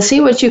 and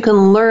see what you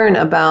can learn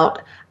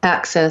about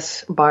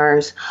Access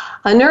Bars.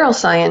 A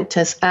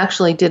neuroscientist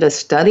actually did a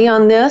study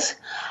on this,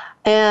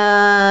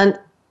 and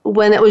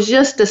when it was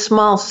just a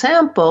small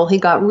sample, he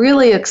got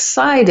really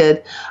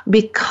excited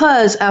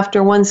because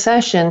after one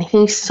session,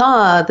 he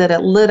saw that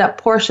it lit up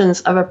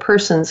portions of a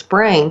person's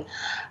brain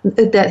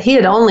that he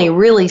had only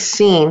really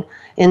seen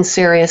in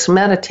serious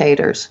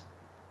meditators.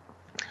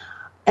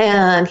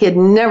 And he had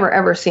never,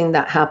 ever seen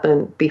that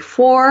happen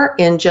before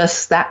in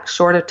just that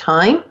short a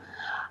time.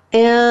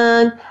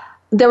 And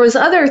there was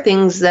other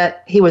things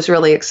that he was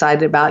really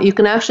excited about. You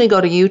can actually go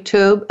to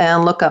YouTube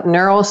and look up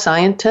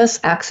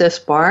neuroscientist Access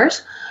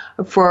Bars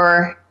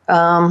for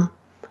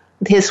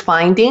his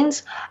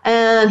findings,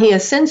 and he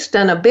has since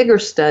done a bigger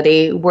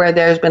study where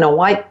there's been a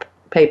white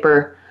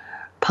paper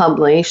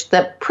published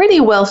that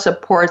pretty well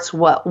supports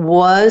what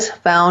was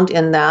found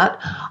in that.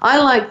 I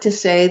like to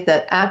say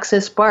that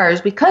Access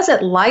Bars, because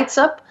it lights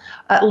up,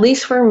 at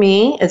least for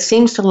me, it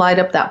seems to light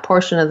up that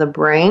portion of the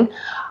brain.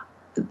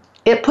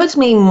 It puts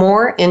me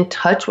more in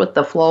touch with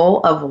the flow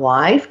of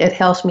life. It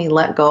helps me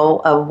let go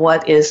of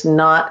what is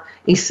not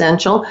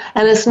essential.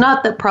 And it's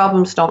not that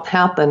problems don't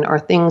happen or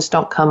things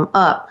don't come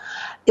up.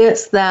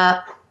 It's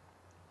that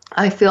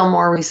I feel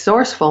more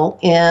resourceful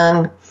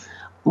in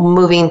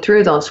moving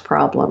through those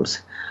problems.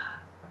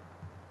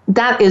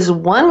 That is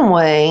one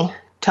way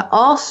to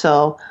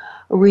also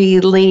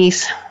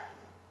release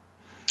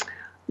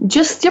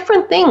just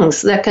different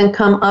things that can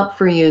come up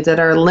for you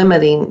that are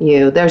limiting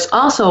you. There's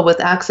also,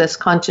 with Access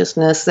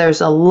Consciousness,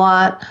 there's a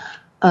lot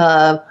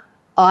of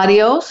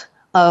audios,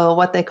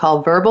 what they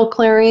call verbal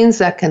clearings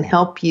that can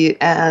help you,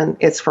 and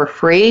it's for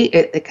free.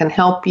 It can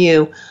help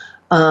you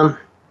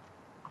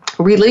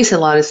release a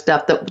lot of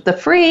stuff. The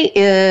free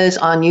is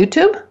on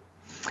YouTube.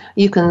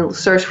 You can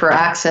search for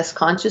Access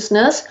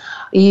Consciousness.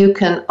 You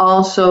can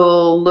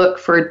also look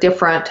for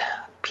different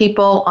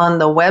people on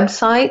the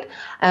website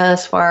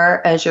as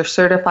far as your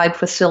certified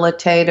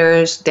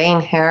facilitators, Dane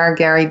Hare,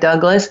 Gary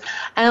Douglas,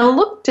 and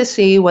look to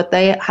see what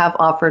they have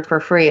offered for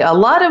free. A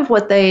lot of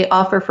what they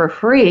offer for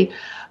free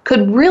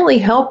could really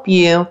help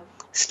you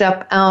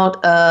step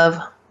out of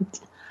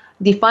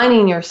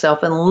defining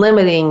yourself and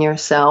limiting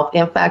yourself.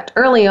 In fact,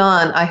 early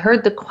on, I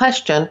heard the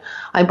question,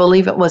 I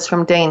believe it was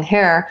from Dane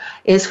Hare,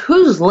 is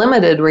whose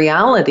limited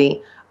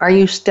reality are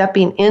you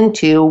stepping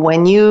into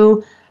when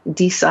you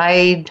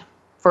decide,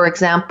 for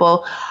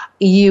example,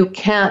 you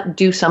can't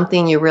do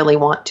something you really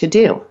want to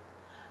do?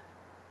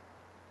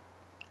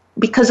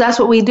 Because that's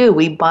what we do.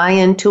 We buy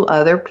into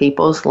other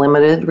people's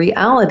limited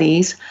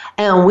realities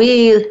and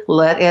we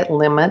let it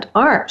limit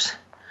ours.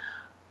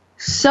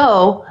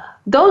 So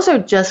those are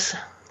just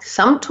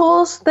some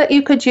tools that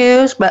you could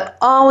use, but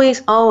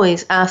always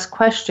ask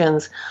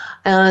questions.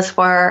 And as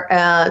far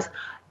as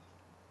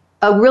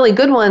a really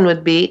good one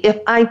would be, if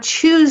I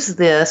choose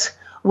this,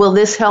 will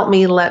this help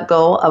me let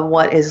go of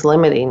what is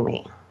limiting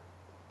me?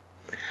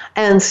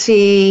 And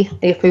see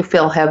if you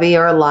feel heavy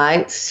or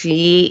light.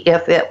 See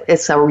if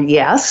it's a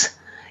yes.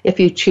 If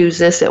you choose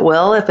this, it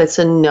will. If it's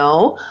a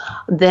no,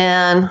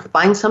 then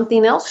find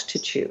something else to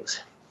choose.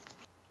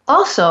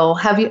 Also,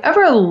 have you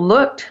ever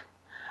looked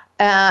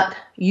at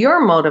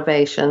your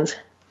motivations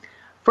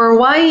for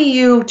why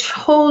you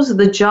chose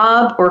the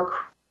job or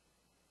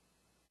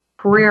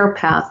career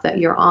path that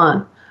you're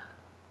on?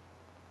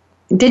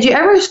 Did you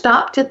ever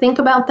stop to think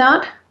about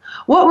that?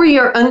 What were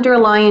your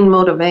underlying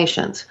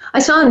motivations? I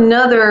saw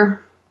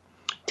another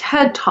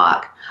TED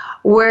Talk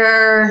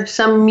where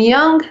some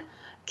young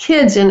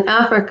kids in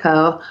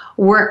Africa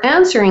were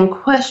answering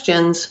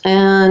questions,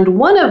 and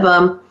one of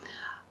them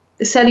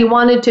said he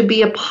wanted to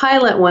be a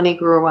pilot when he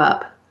grew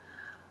up.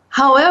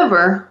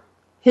 However,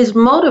 his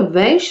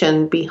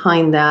motivation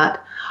behind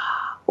that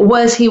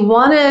was he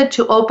wanted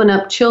to open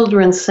up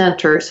children's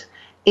centers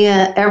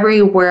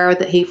everywhere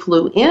that he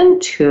flew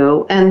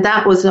into, and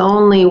that was the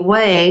only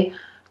way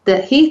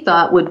that he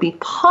thought would be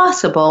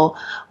possible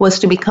was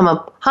to become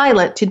a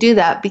pilot to do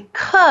that,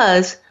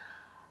 because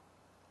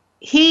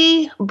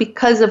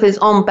of his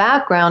own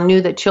background,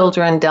 knew that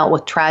children dealt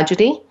with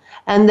tragedy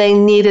and they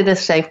needed a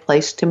safe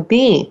place to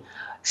be.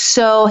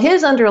 So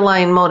his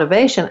underlying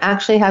motivation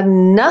actually had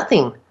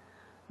nothing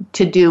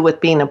to do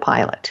with being a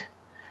pilot.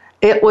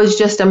 It was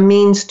just a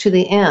means to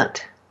the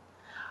end.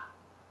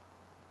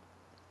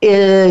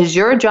 Is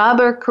your job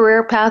or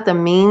career path a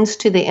means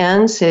to the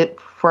end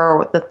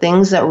for the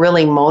things that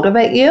really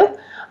motivate you?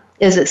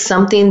 Is it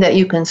something that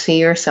you can see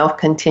yourself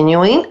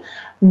continuing?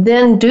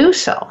 Then do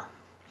so.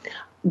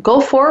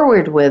 Go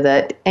forward with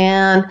it,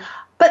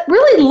 but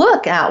really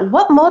look at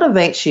what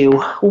motivates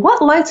you,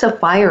 what lights a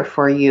fire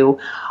for you,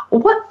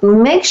 what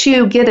makes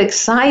you get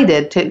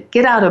excited to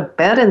get out of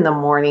bed in the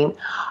morning,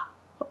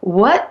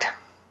 what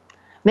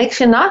makes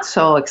you not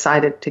so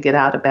excited to get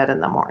out of bed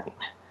in the morning.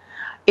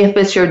 If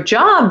it's your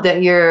job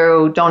that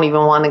you don't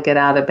even want to get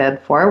out of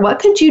bed for, what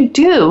could you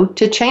do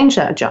to change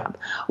that job?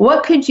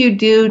 What could you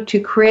do to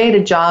create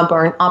a job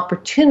or an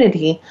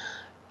opportunity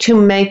to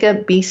make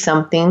it be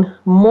something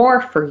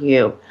more for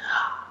you?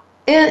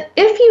 And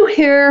if you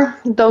hear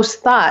those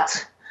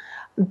thoughts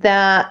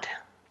that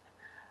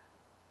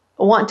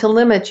want to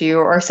limit you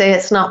or say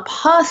it's not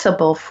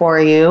possible for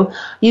you,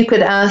 you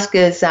could ask,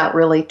 is that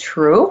really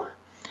true?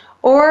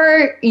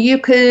 Or you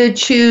could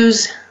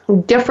choose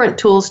different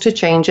tools to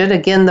change it.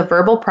 Again, the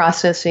verbal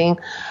processing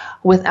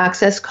with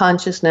access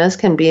consciousness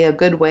can be a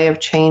good way of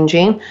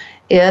changing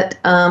it.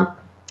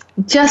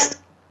 Just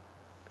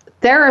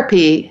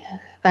therapy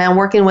and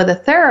working with a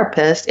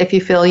therapist, if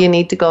you feel you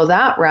need to go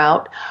that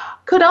route,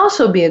 could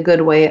also be a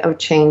good way of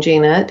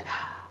changing it.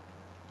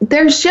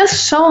 There's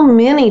just so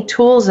many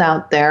tools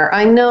out there.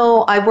 I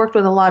know I've worked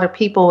with a lot of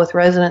people with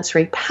resonance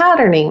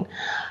repatterning,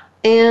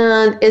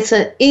 and it's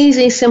an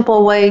easy,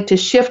 simple way to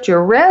shift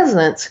your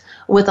resonance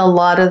with a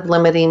lot of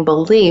limiting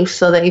beliefs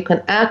so that you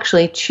can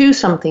actually choose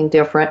something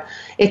different.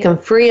 It can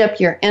free up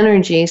your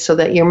energy so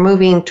that you're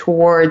moving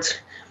towards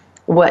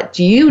what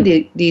you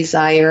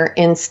desire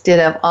instead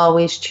of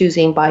always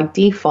choosing by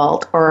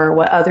default or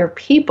what other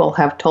people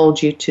have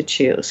told you to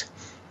choose.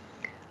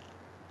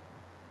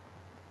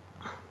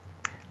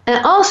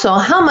 And also,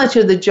 how much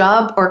of the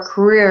job or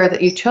career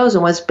that you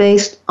chosen was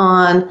based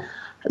on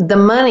the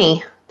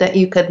money that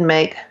you could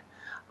make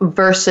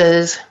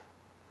versus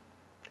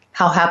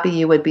how happy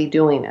you would be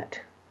doing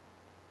it?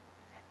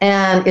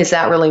 And is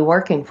that really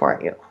working for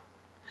you?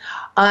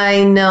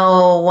 I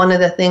know one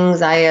of the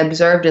things I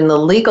observed in the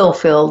legal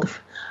field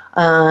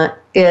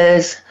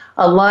is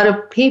a lot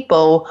of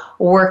people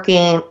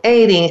working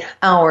 80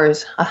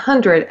 hours,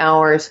 100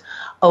 hours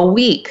a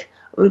week,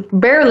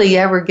 barely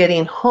ever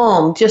getting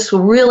home, just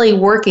really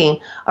working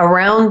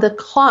around the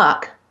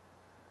clock.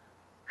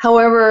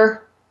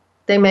 However,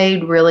 they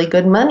made really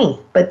good money.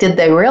 But did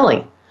they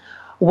really?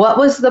 What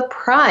was the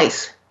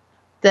price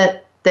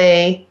that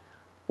they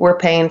were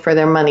paying for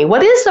their money?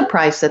 What is the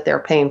price that they're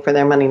paying for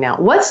their money now?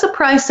 What's the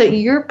price that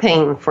you're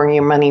paying for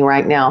your money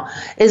right now?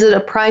 Is it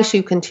a price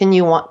you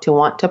continue want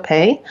to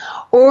pay?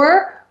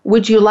 Or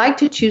would you like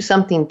to choose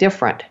something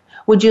different?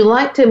 Would you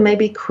like to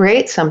maybe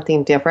create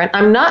something different?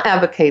 I'm not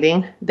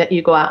advocating that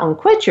you go out and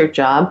quit your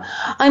job.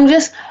 I'm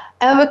just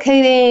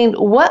advocating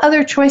what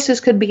other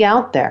choices could be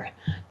out there.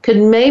 Could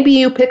maybe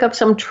you pick up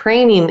some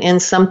training in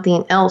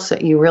something else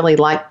that you really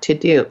like to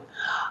do?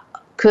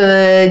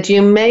 Could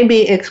you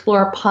maybe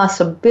explore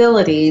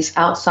possibilities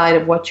outside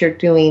of what you're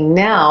doing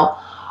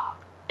now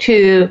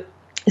to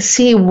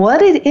see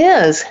what it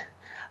is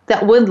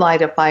that would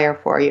light a fire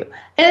for you?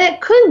 And it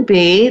could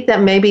be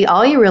that maybe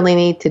all you really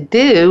need to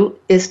do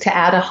is to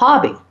add a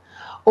hobby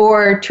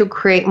or to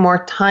create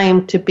more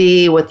time to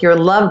be with your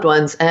loved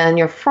ones and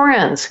your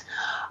friends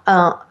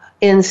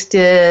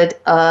instead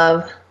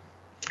of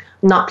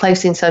not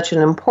placing such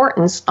an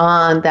importance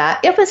on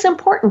that if it's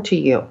important to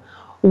you.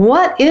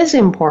 What is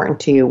important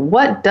to you?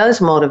 What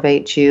does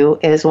motivate you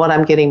is what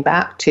I'm getting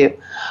back to.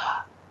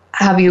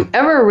 Have you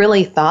ever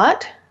really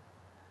thought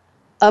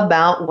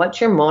about what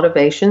your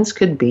motivations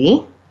could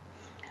be?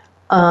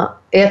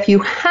 If you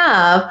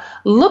have,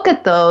 look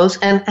at those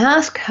and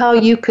ask how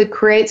you could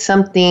create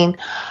something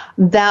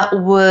that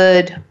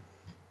would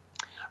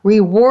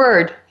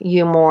reward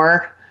you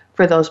more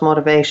for those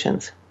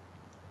motivations.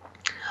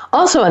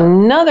 Also,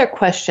 another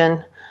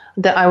question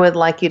that I would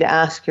like you to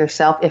ask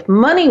yourself, if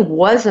money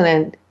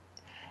wasn't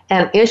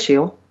an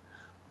issue,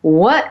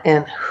 what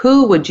and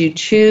who would you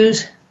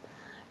choose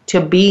to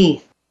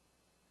be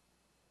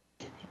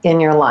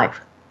in your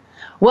life?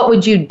 What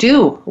would you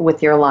do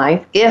with your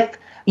life if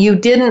you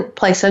didn't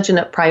place such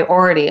a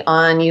priority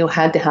on you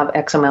had to have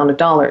X amount of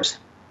dollars?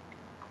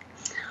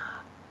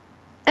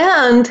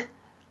 And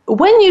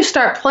when you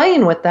start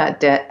playing with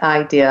that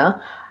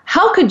idea,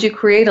 how could you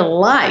create a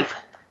life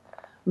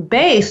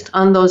based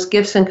on those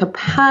gifts and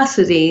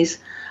capacities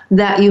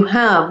that you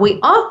have? We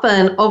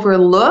often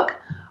overlook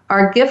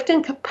our gift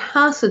and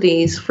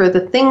capacities for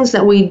the things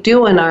that we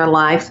do in our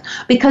lives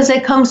because they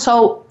come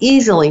so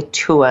easily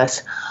to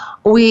us.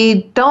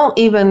 We don't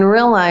even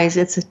realize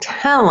it's a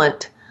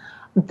talent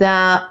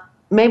that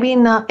maybe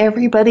not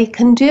everybody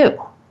can do.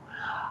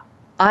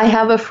 I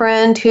have a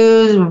friend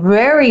who's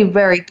very,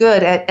 very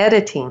good at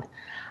editing.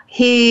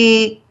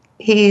 He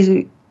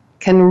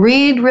can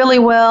read really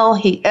well.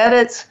 He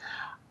edits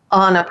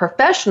on a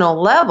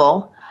professional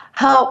level.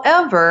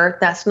 However,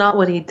 that's not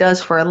what he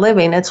does for a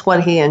living. It's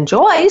what he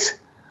enjoys.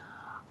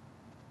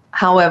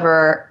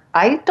 However,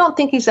 I don't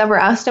think he's ever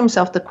asked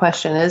himself the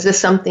question, is this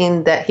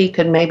something that he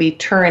could maybe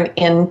turn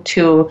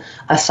into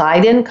a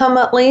side income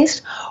at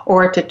least,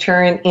 or to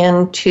turn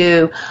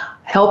into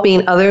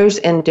helping others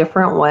in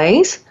different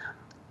ways?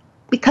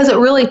 Because it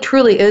really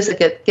truly is a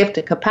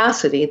gifted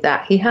capacity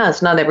that he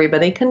has. Not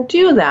everybody can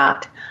do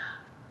that.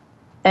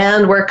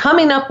 And we're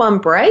coming up on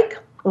break.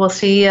 We'll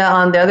see you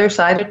on the other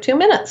side of 2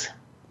 minutes.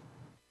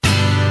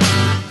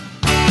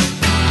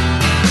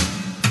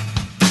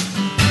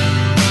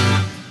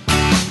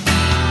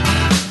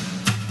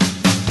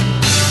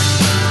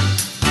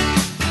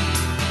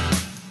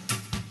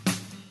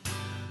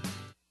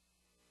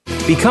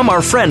 Become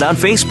our friend on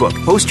Facebook.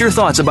 Post your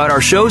thoughts about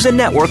our shows and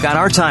network on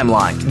our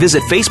timeline.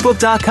 Visit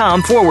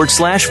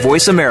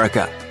Facebook.com/Voice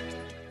America.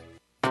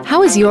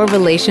 How is your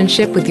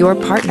relationship with your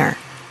partner?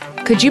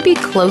 Could you be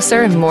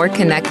closer and more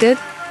connected?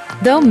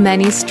 Though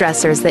many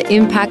stressors that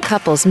impact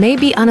couples may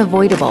be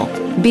unavoidable,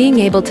 being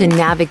able to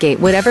navigate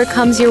whatever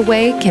comes your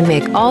way can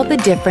make all the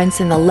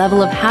difference in the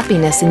level of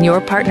happiness in your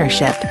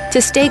partnership.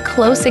 To stay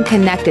close and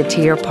connected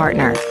to your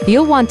partner,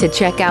 you'll want to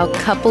check out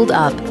Coupled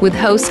Up with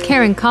hosts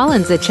Karen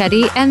Collins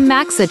Acchetti and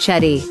Max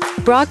Acchetti,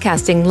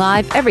 broadcasting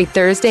live every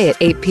Thursday at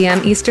 8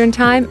 p.m. Eastern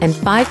Time and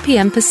 5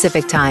 p.m.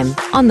 Pacific Time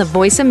on the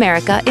Voice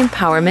America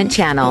Empowerment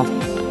Channel.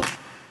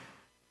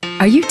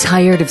 Are you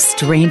tired of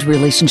strained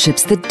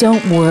relationships that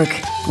don't work?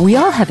 We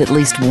all have at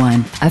least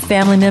one, a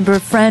family member,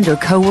 friend, or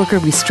coworker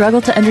we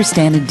struggle to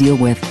understand and deal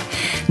with.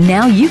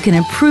 Now you can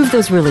improve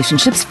those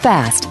relationships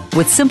fast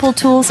with simple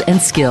tools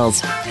and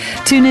skills.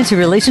 Tune into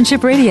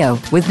Relationship Radio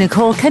with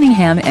Nicole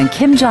Cunningham and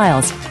Kim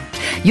Giles.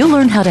 You'll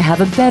learn how to have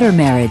a better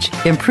marriage,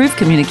 improve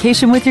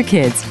communication with your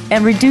kids,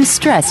 and reduce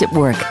stress at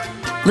work.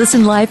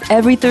 Listen live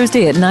every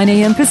Thursday at 9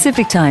 a.m.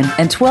 Pacific Time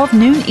and 12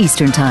 noon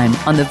Eastern Time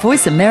on the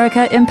Voice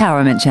America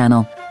Empowerment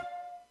Channel.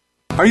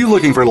 Are you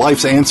looking for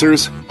life's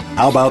answers?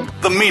 How about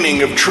the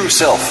meaning of true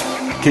self?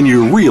 Can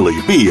you really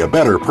be a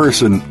better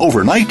person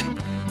overnight?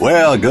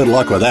 Well, good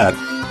luck with that.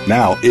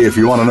 Now, if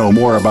you want to know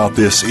more about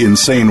this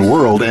insane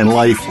world and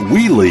life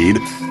we lead,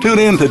 tune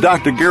in to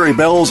Dr. Gary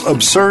Bell's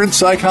Absurd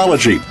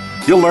Psychology.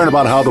 You'll learn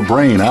about how the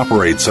brain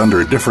operates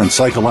under different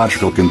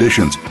psychological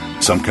conditions.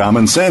 Some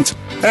common sense.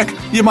 Heck,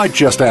 you might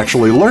just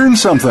actually learn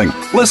something.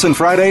 Listen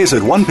Fridays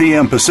at 1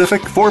 p.m.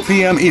 Pacific, 4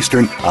 p.m.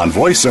 Eastern on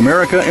Voice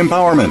America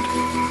Empowerment.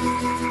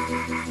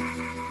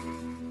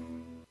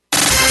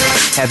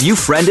 Have you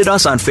friended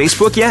us on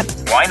Facebook yet?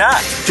 Why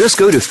not? Just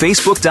go to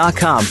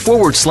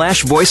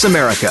Facebook.com/Voice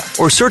America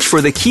or search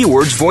for the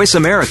keywords Voice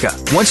America.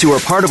 Once you are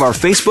part of our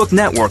Facebook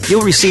network,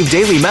 you'll receive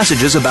daily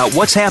messages about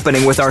what's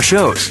happening with our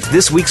shows,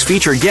 this week's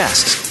featured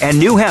guests, and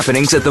new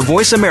happenings at the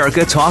Voice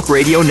America Talk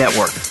Radio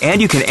Network. And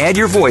you can add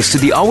your voice to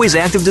the always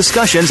active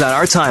discussions on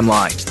our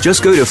timeline.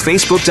 Just go to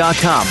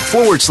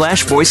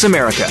Facebook.com/Voice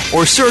America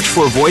or search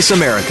for Voice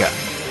America.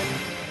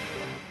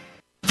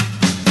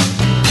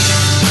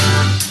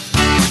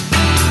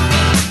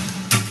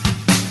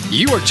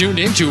 You are tuned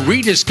in to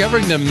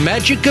Rediscovering the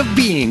Magic of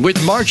Being with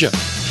Marja.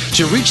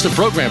 To reach the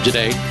program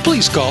today,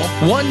 please call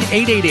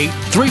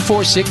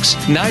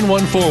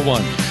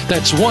 1-888-346-9141.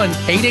 That's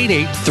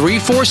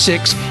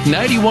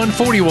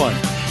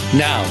 1-888-346-9141.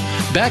 Now,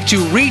 back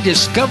to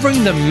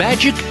rediscovering the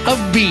magic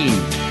of being.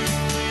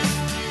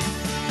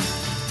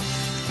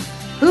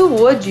 Who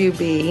would you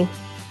be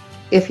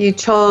if you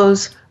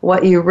chose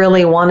what you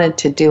really wanted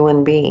to do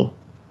and be?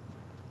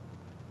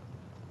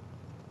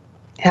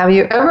 Have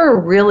you ever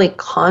really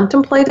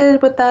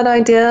contemplated with that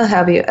idea?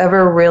 Have you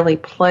ever really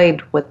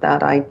played with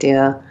that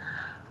idea?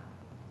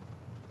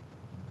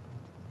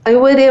 I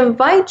would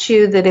invite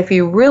you that if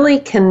you really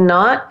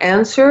cannot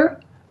answer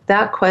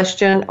that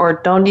question or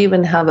don't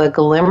even have a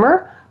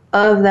glimmer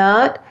of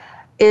that,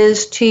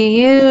 is to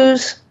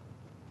use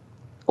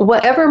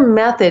whatever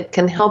method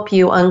can help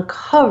you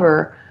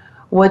uncover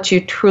what you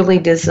truly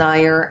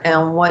desire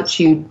and what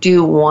you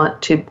do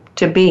want to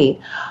be.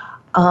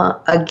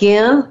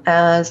 Again,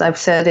 as I've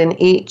said in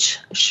each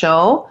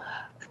show,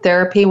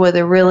 therapy with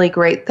a really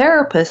great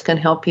therapist can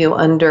help you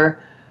understand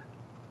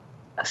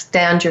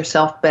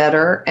yourself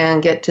better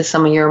and get to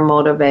some of your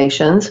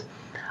motivations.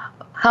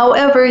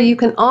 However, you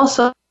can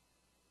also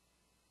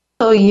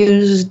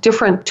use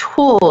different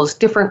tools,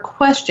 different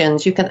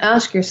questions. You can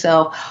ask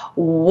yourself,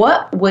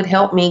 what would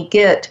help me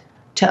get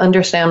to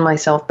understand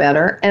myself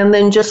better? And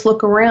then just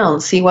look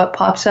around, see what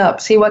pops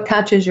up, see what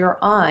catches your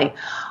eye.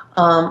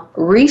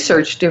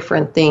 Research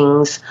different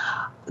things,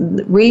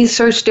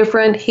 research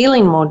different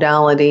healing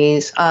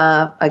modalities.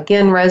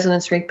 Again,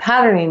 resonance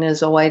repatterning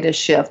is a way to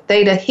shift.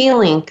 Theta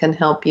healing can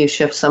help you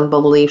shift some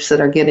beliefs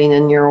that are getting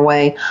in your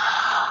way.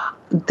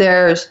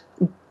 There's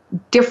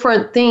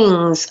different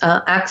things.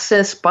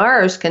 Access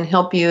bars can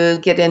help you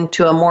get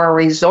into a more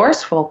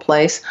resourceful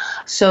place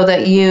so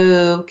that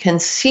you can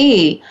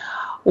see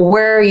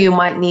where you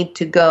might need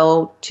to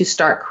go to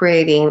start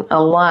creating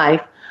a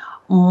life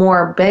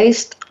more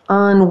based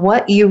on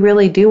what you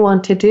really do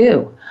want to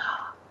do.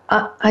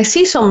 I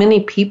see so many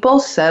people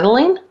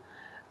settling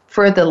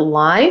for the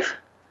life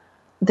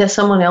that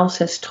someone else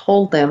has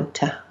told them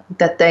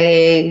that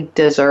they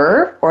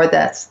deserve, or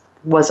that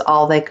was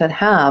all they could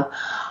have.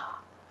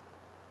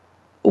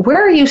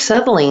 Where are you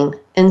settling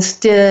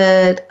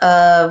instead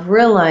of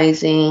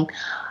realizing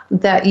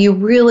that you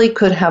really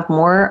could have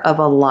more of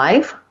a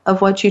life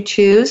of what you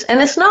choose?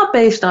 And it's not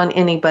based on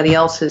anybody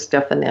else's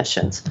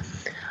definitions,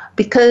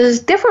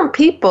 because different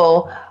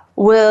people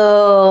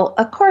will,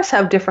 of course,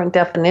 have different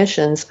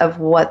definitions of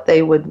what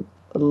they would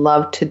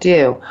love to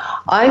do.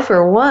 I,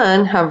 for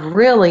one, have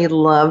really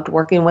loved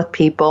working with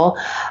people,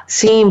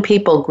 seeing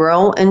people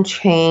grow and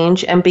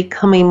change and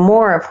becoming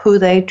more of who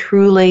they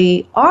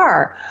truly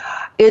are.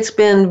 It's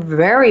been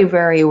very,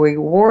 very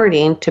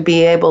rewarding to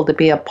be able to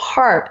be a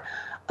part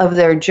of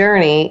their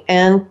journey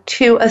and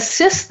to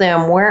assist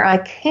them where I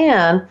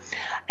can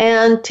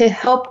and to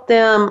help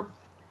them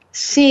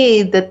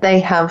see that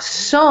they have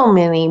so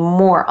many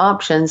more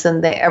options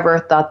than they ever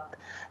thought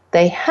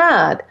they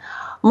had.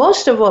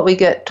 Most of what we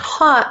get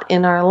taught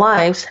in our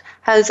lives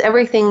has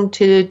everything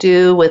to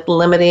do with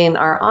limiting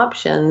our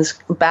options.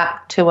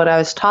 Back to what I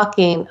was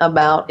talking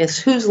about is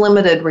whose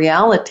limited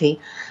reality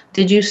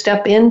did you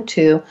step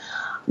into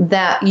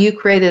that you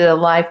created a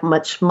life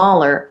much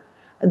smaller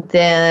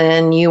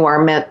than you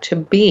are meant to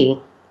be?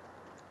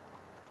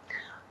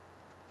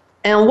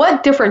 And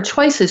what different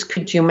choices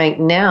could you make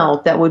now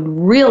that would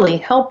really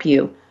help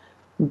you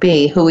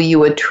be who you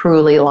would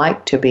truly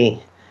like to be?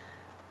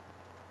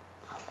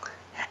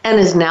 And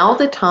is now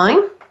the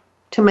time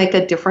to make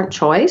a different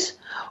choice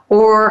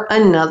or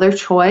another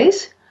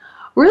choice?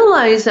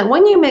 Realize that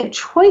when you make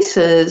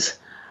choices,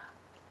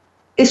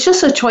 it's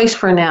just a choice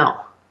for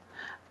now.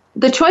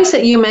 The choice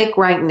that you make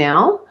right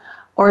now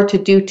or to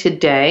do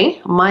today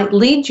might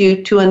lead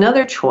you to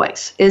another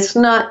choice. It's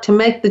not to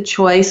make the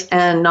choice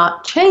and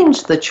not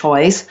change the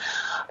choice,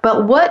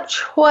 but what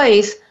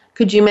choice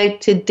could you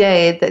make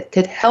today that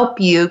could help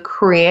you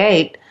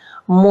create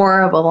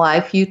more of a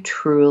life you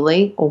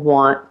truly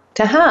want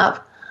to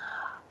have?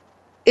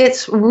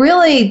 It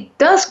really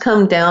does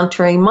come down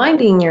to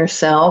reminding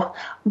yourself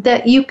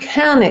that you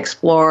can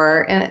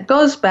explore, and it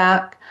goes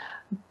back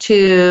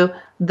to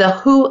the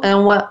who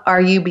and what are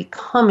you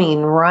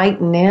becoming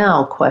right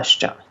now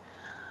question.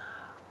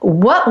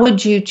 What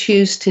would you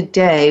choose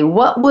today?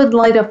 What would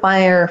light a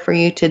fire for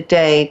you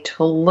today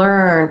to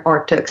learn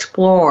or to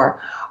explore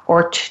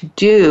or to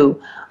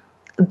do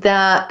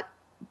that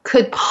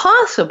could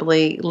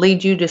possibly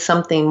lead you to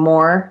something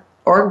more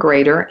or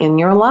greater in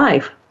your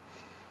life?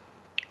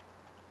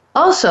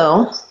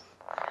 Also,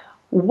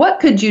 what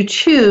could you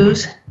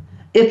choose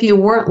if you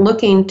weren't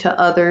looking to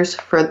others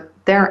for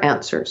their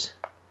answers?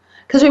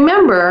 Because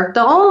remember,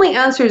 the only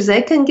answers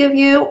they can give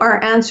you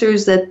are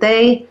answers that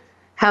they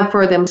have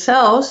for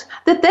themselves,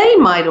 that they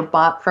might have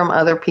bought from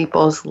other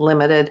people's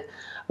limited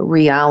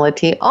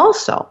reality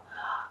also.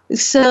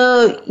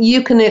 So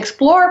you can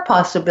explore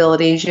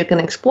possibilities, you can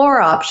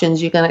explore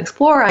options, you can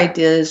explore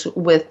ideas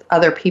with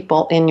other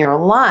people in your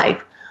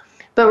life.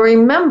 But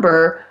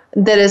remember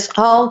that it's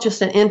all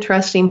just an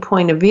interesting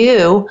point of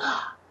view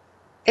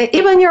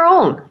even your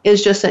own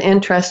is just an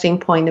interesting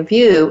point of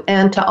view.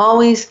 And to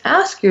always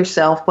ask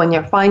yourself when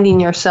you're finding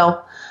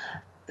yourself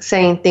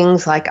saying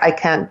things like, I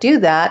can't do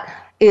that,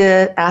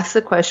 ask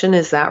the question,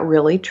 is that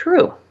really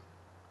true?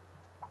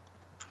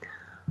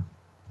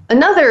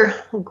 Another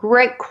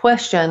great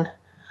question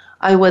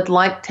I would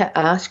like to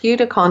ask you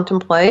to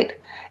contemplate,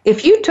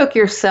 if you took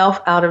yourself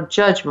out of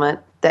judgment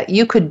that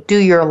you could do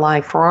your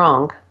life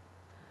wrong,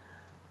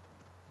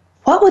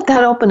 what would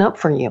that open up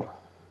for you?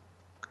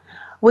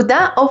 Would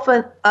that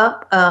open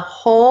up a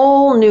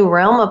whole new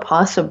realm of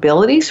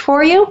possibilities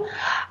for you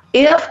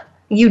if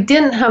you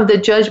didn't have the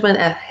judgment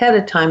ahead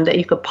of time that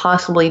you could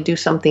possibly do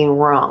something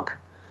wrong?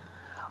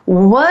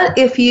 What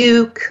if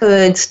you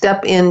could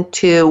step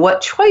into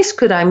what choice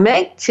could I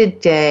make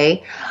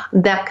today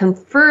that can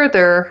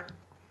further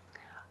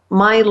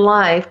my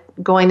life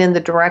going in the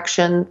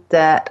direction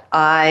that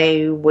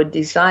I would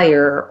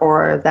desire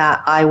or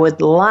that I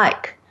would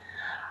like?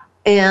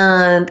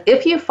 And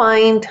if you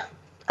find,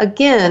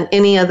 again,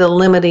 any of the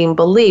limiting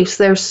beliefs,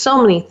 there's so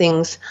many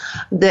things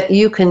that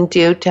you can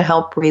do to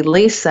help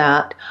release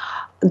that.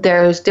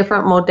 There's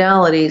different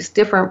modalities,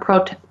 different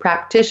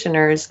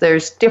practitioners,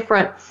 there's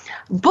different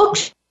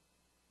books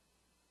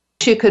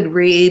you could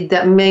read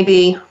that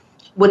maybe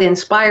would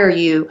inspire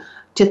you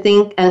to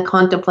think and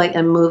contemplate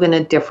and move in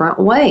a different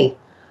way.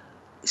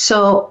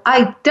 So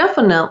I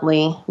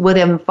definitely would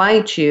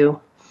invite you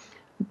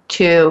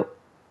to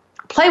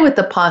play with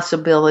the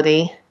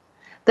possibility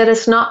that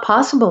it's not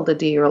possible to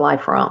do your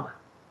life wrong.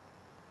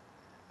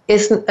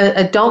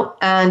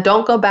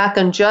 Don't go back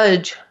and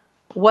judge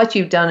what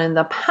you've done in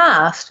the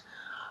past.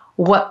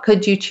 What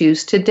could you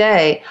choose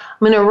today? I'm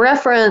going to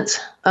reference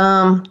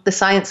the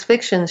science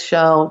fiction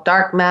show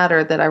Dark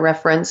Matter that I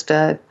referenced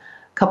a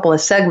couple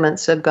of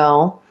segments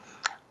ago,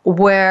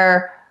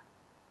 where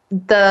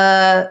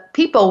the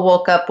people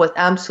woke up with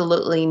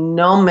absolutely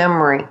no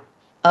memory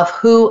of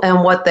who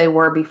and what they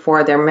were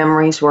before their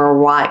memories were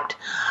wiped.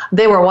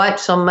 They were wiped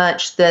so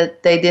much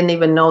that they didn't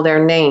even know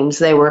their names.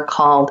 They were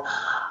called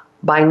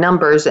by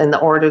numbers in the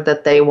order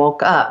that they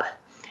woke up.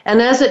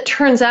 And as it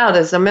turns out,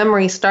 as the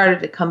memories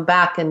started to come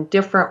back in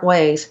different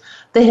ways,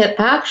 they had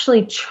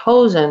actually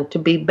chosen to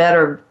be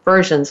better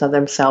versions of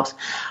themselves.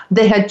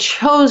 They had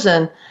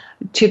chosen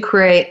to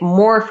create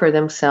more for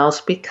themselves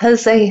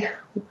because they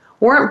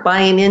weren't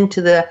buying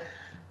into the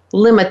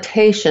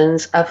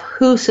limitations of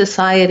who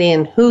society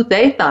and who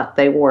they thought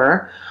they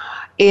were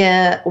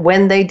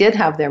when they did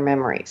have their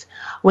memories.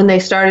 When they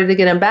started to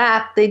get them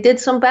back, they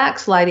did some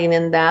backsliding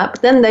in that,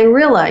 but then they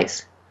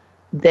realized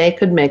they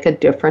could make a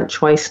different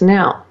choice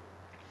now.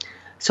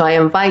 So I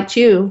invite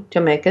you to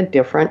make a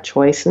different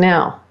choice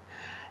now.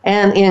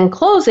 And in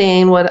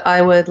closing, what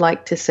I would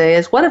like to say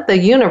is, what if the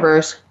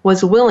universe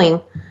was willing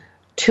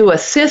to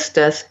assist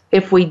us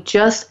if we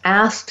just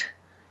asked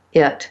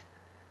it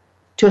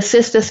to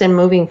assist us in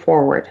moving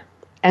forward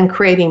and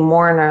creating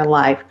more in our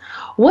life?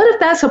 What if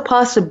that's a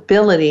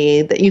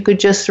possibility that you could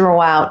just throw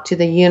out to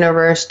the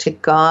universe, to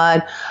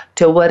God,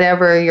 to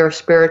whatever your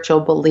spiritual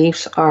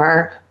beliefs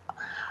are,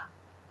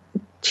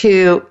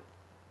 to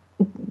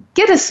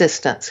get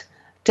assistance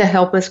to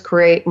help us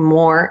create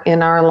more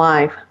in our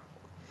life?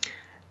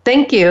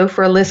 Thank you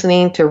for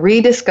listening to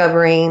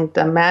Rediscovering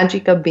the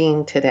Magic of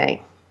Being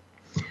today.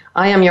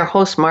 I am your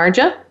host,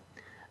 Marja.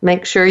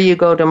 Make sure you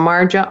go to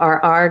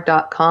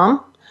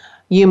marjarr.com.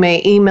 You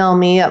may email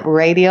me at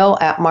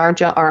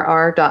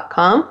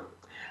radio@marjarr.com.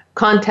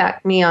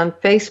 Contact me on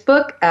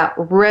Facebook at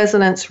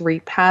Resonance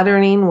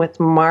Repatterning with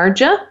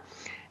Marja,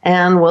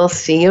 and we'll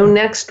see you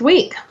next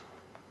week.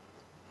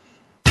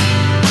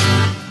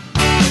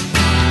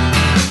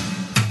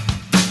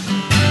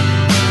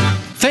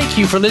 Thank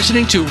you for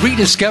listening to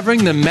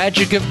Rediscovering the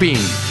Magic of Being.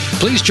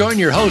 Please join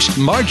your host,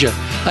 Marja,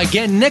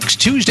 again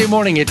next Tuesday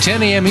morning at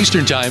 10 a.m.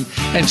 Eastern Time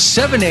and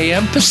 7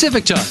 a.m.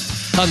 Pacific Time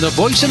on the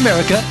Voice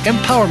America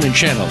Empowerment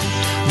Channel.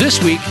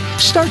 This week,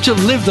 start to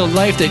live the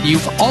life that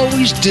you've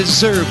always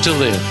deserved to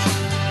live.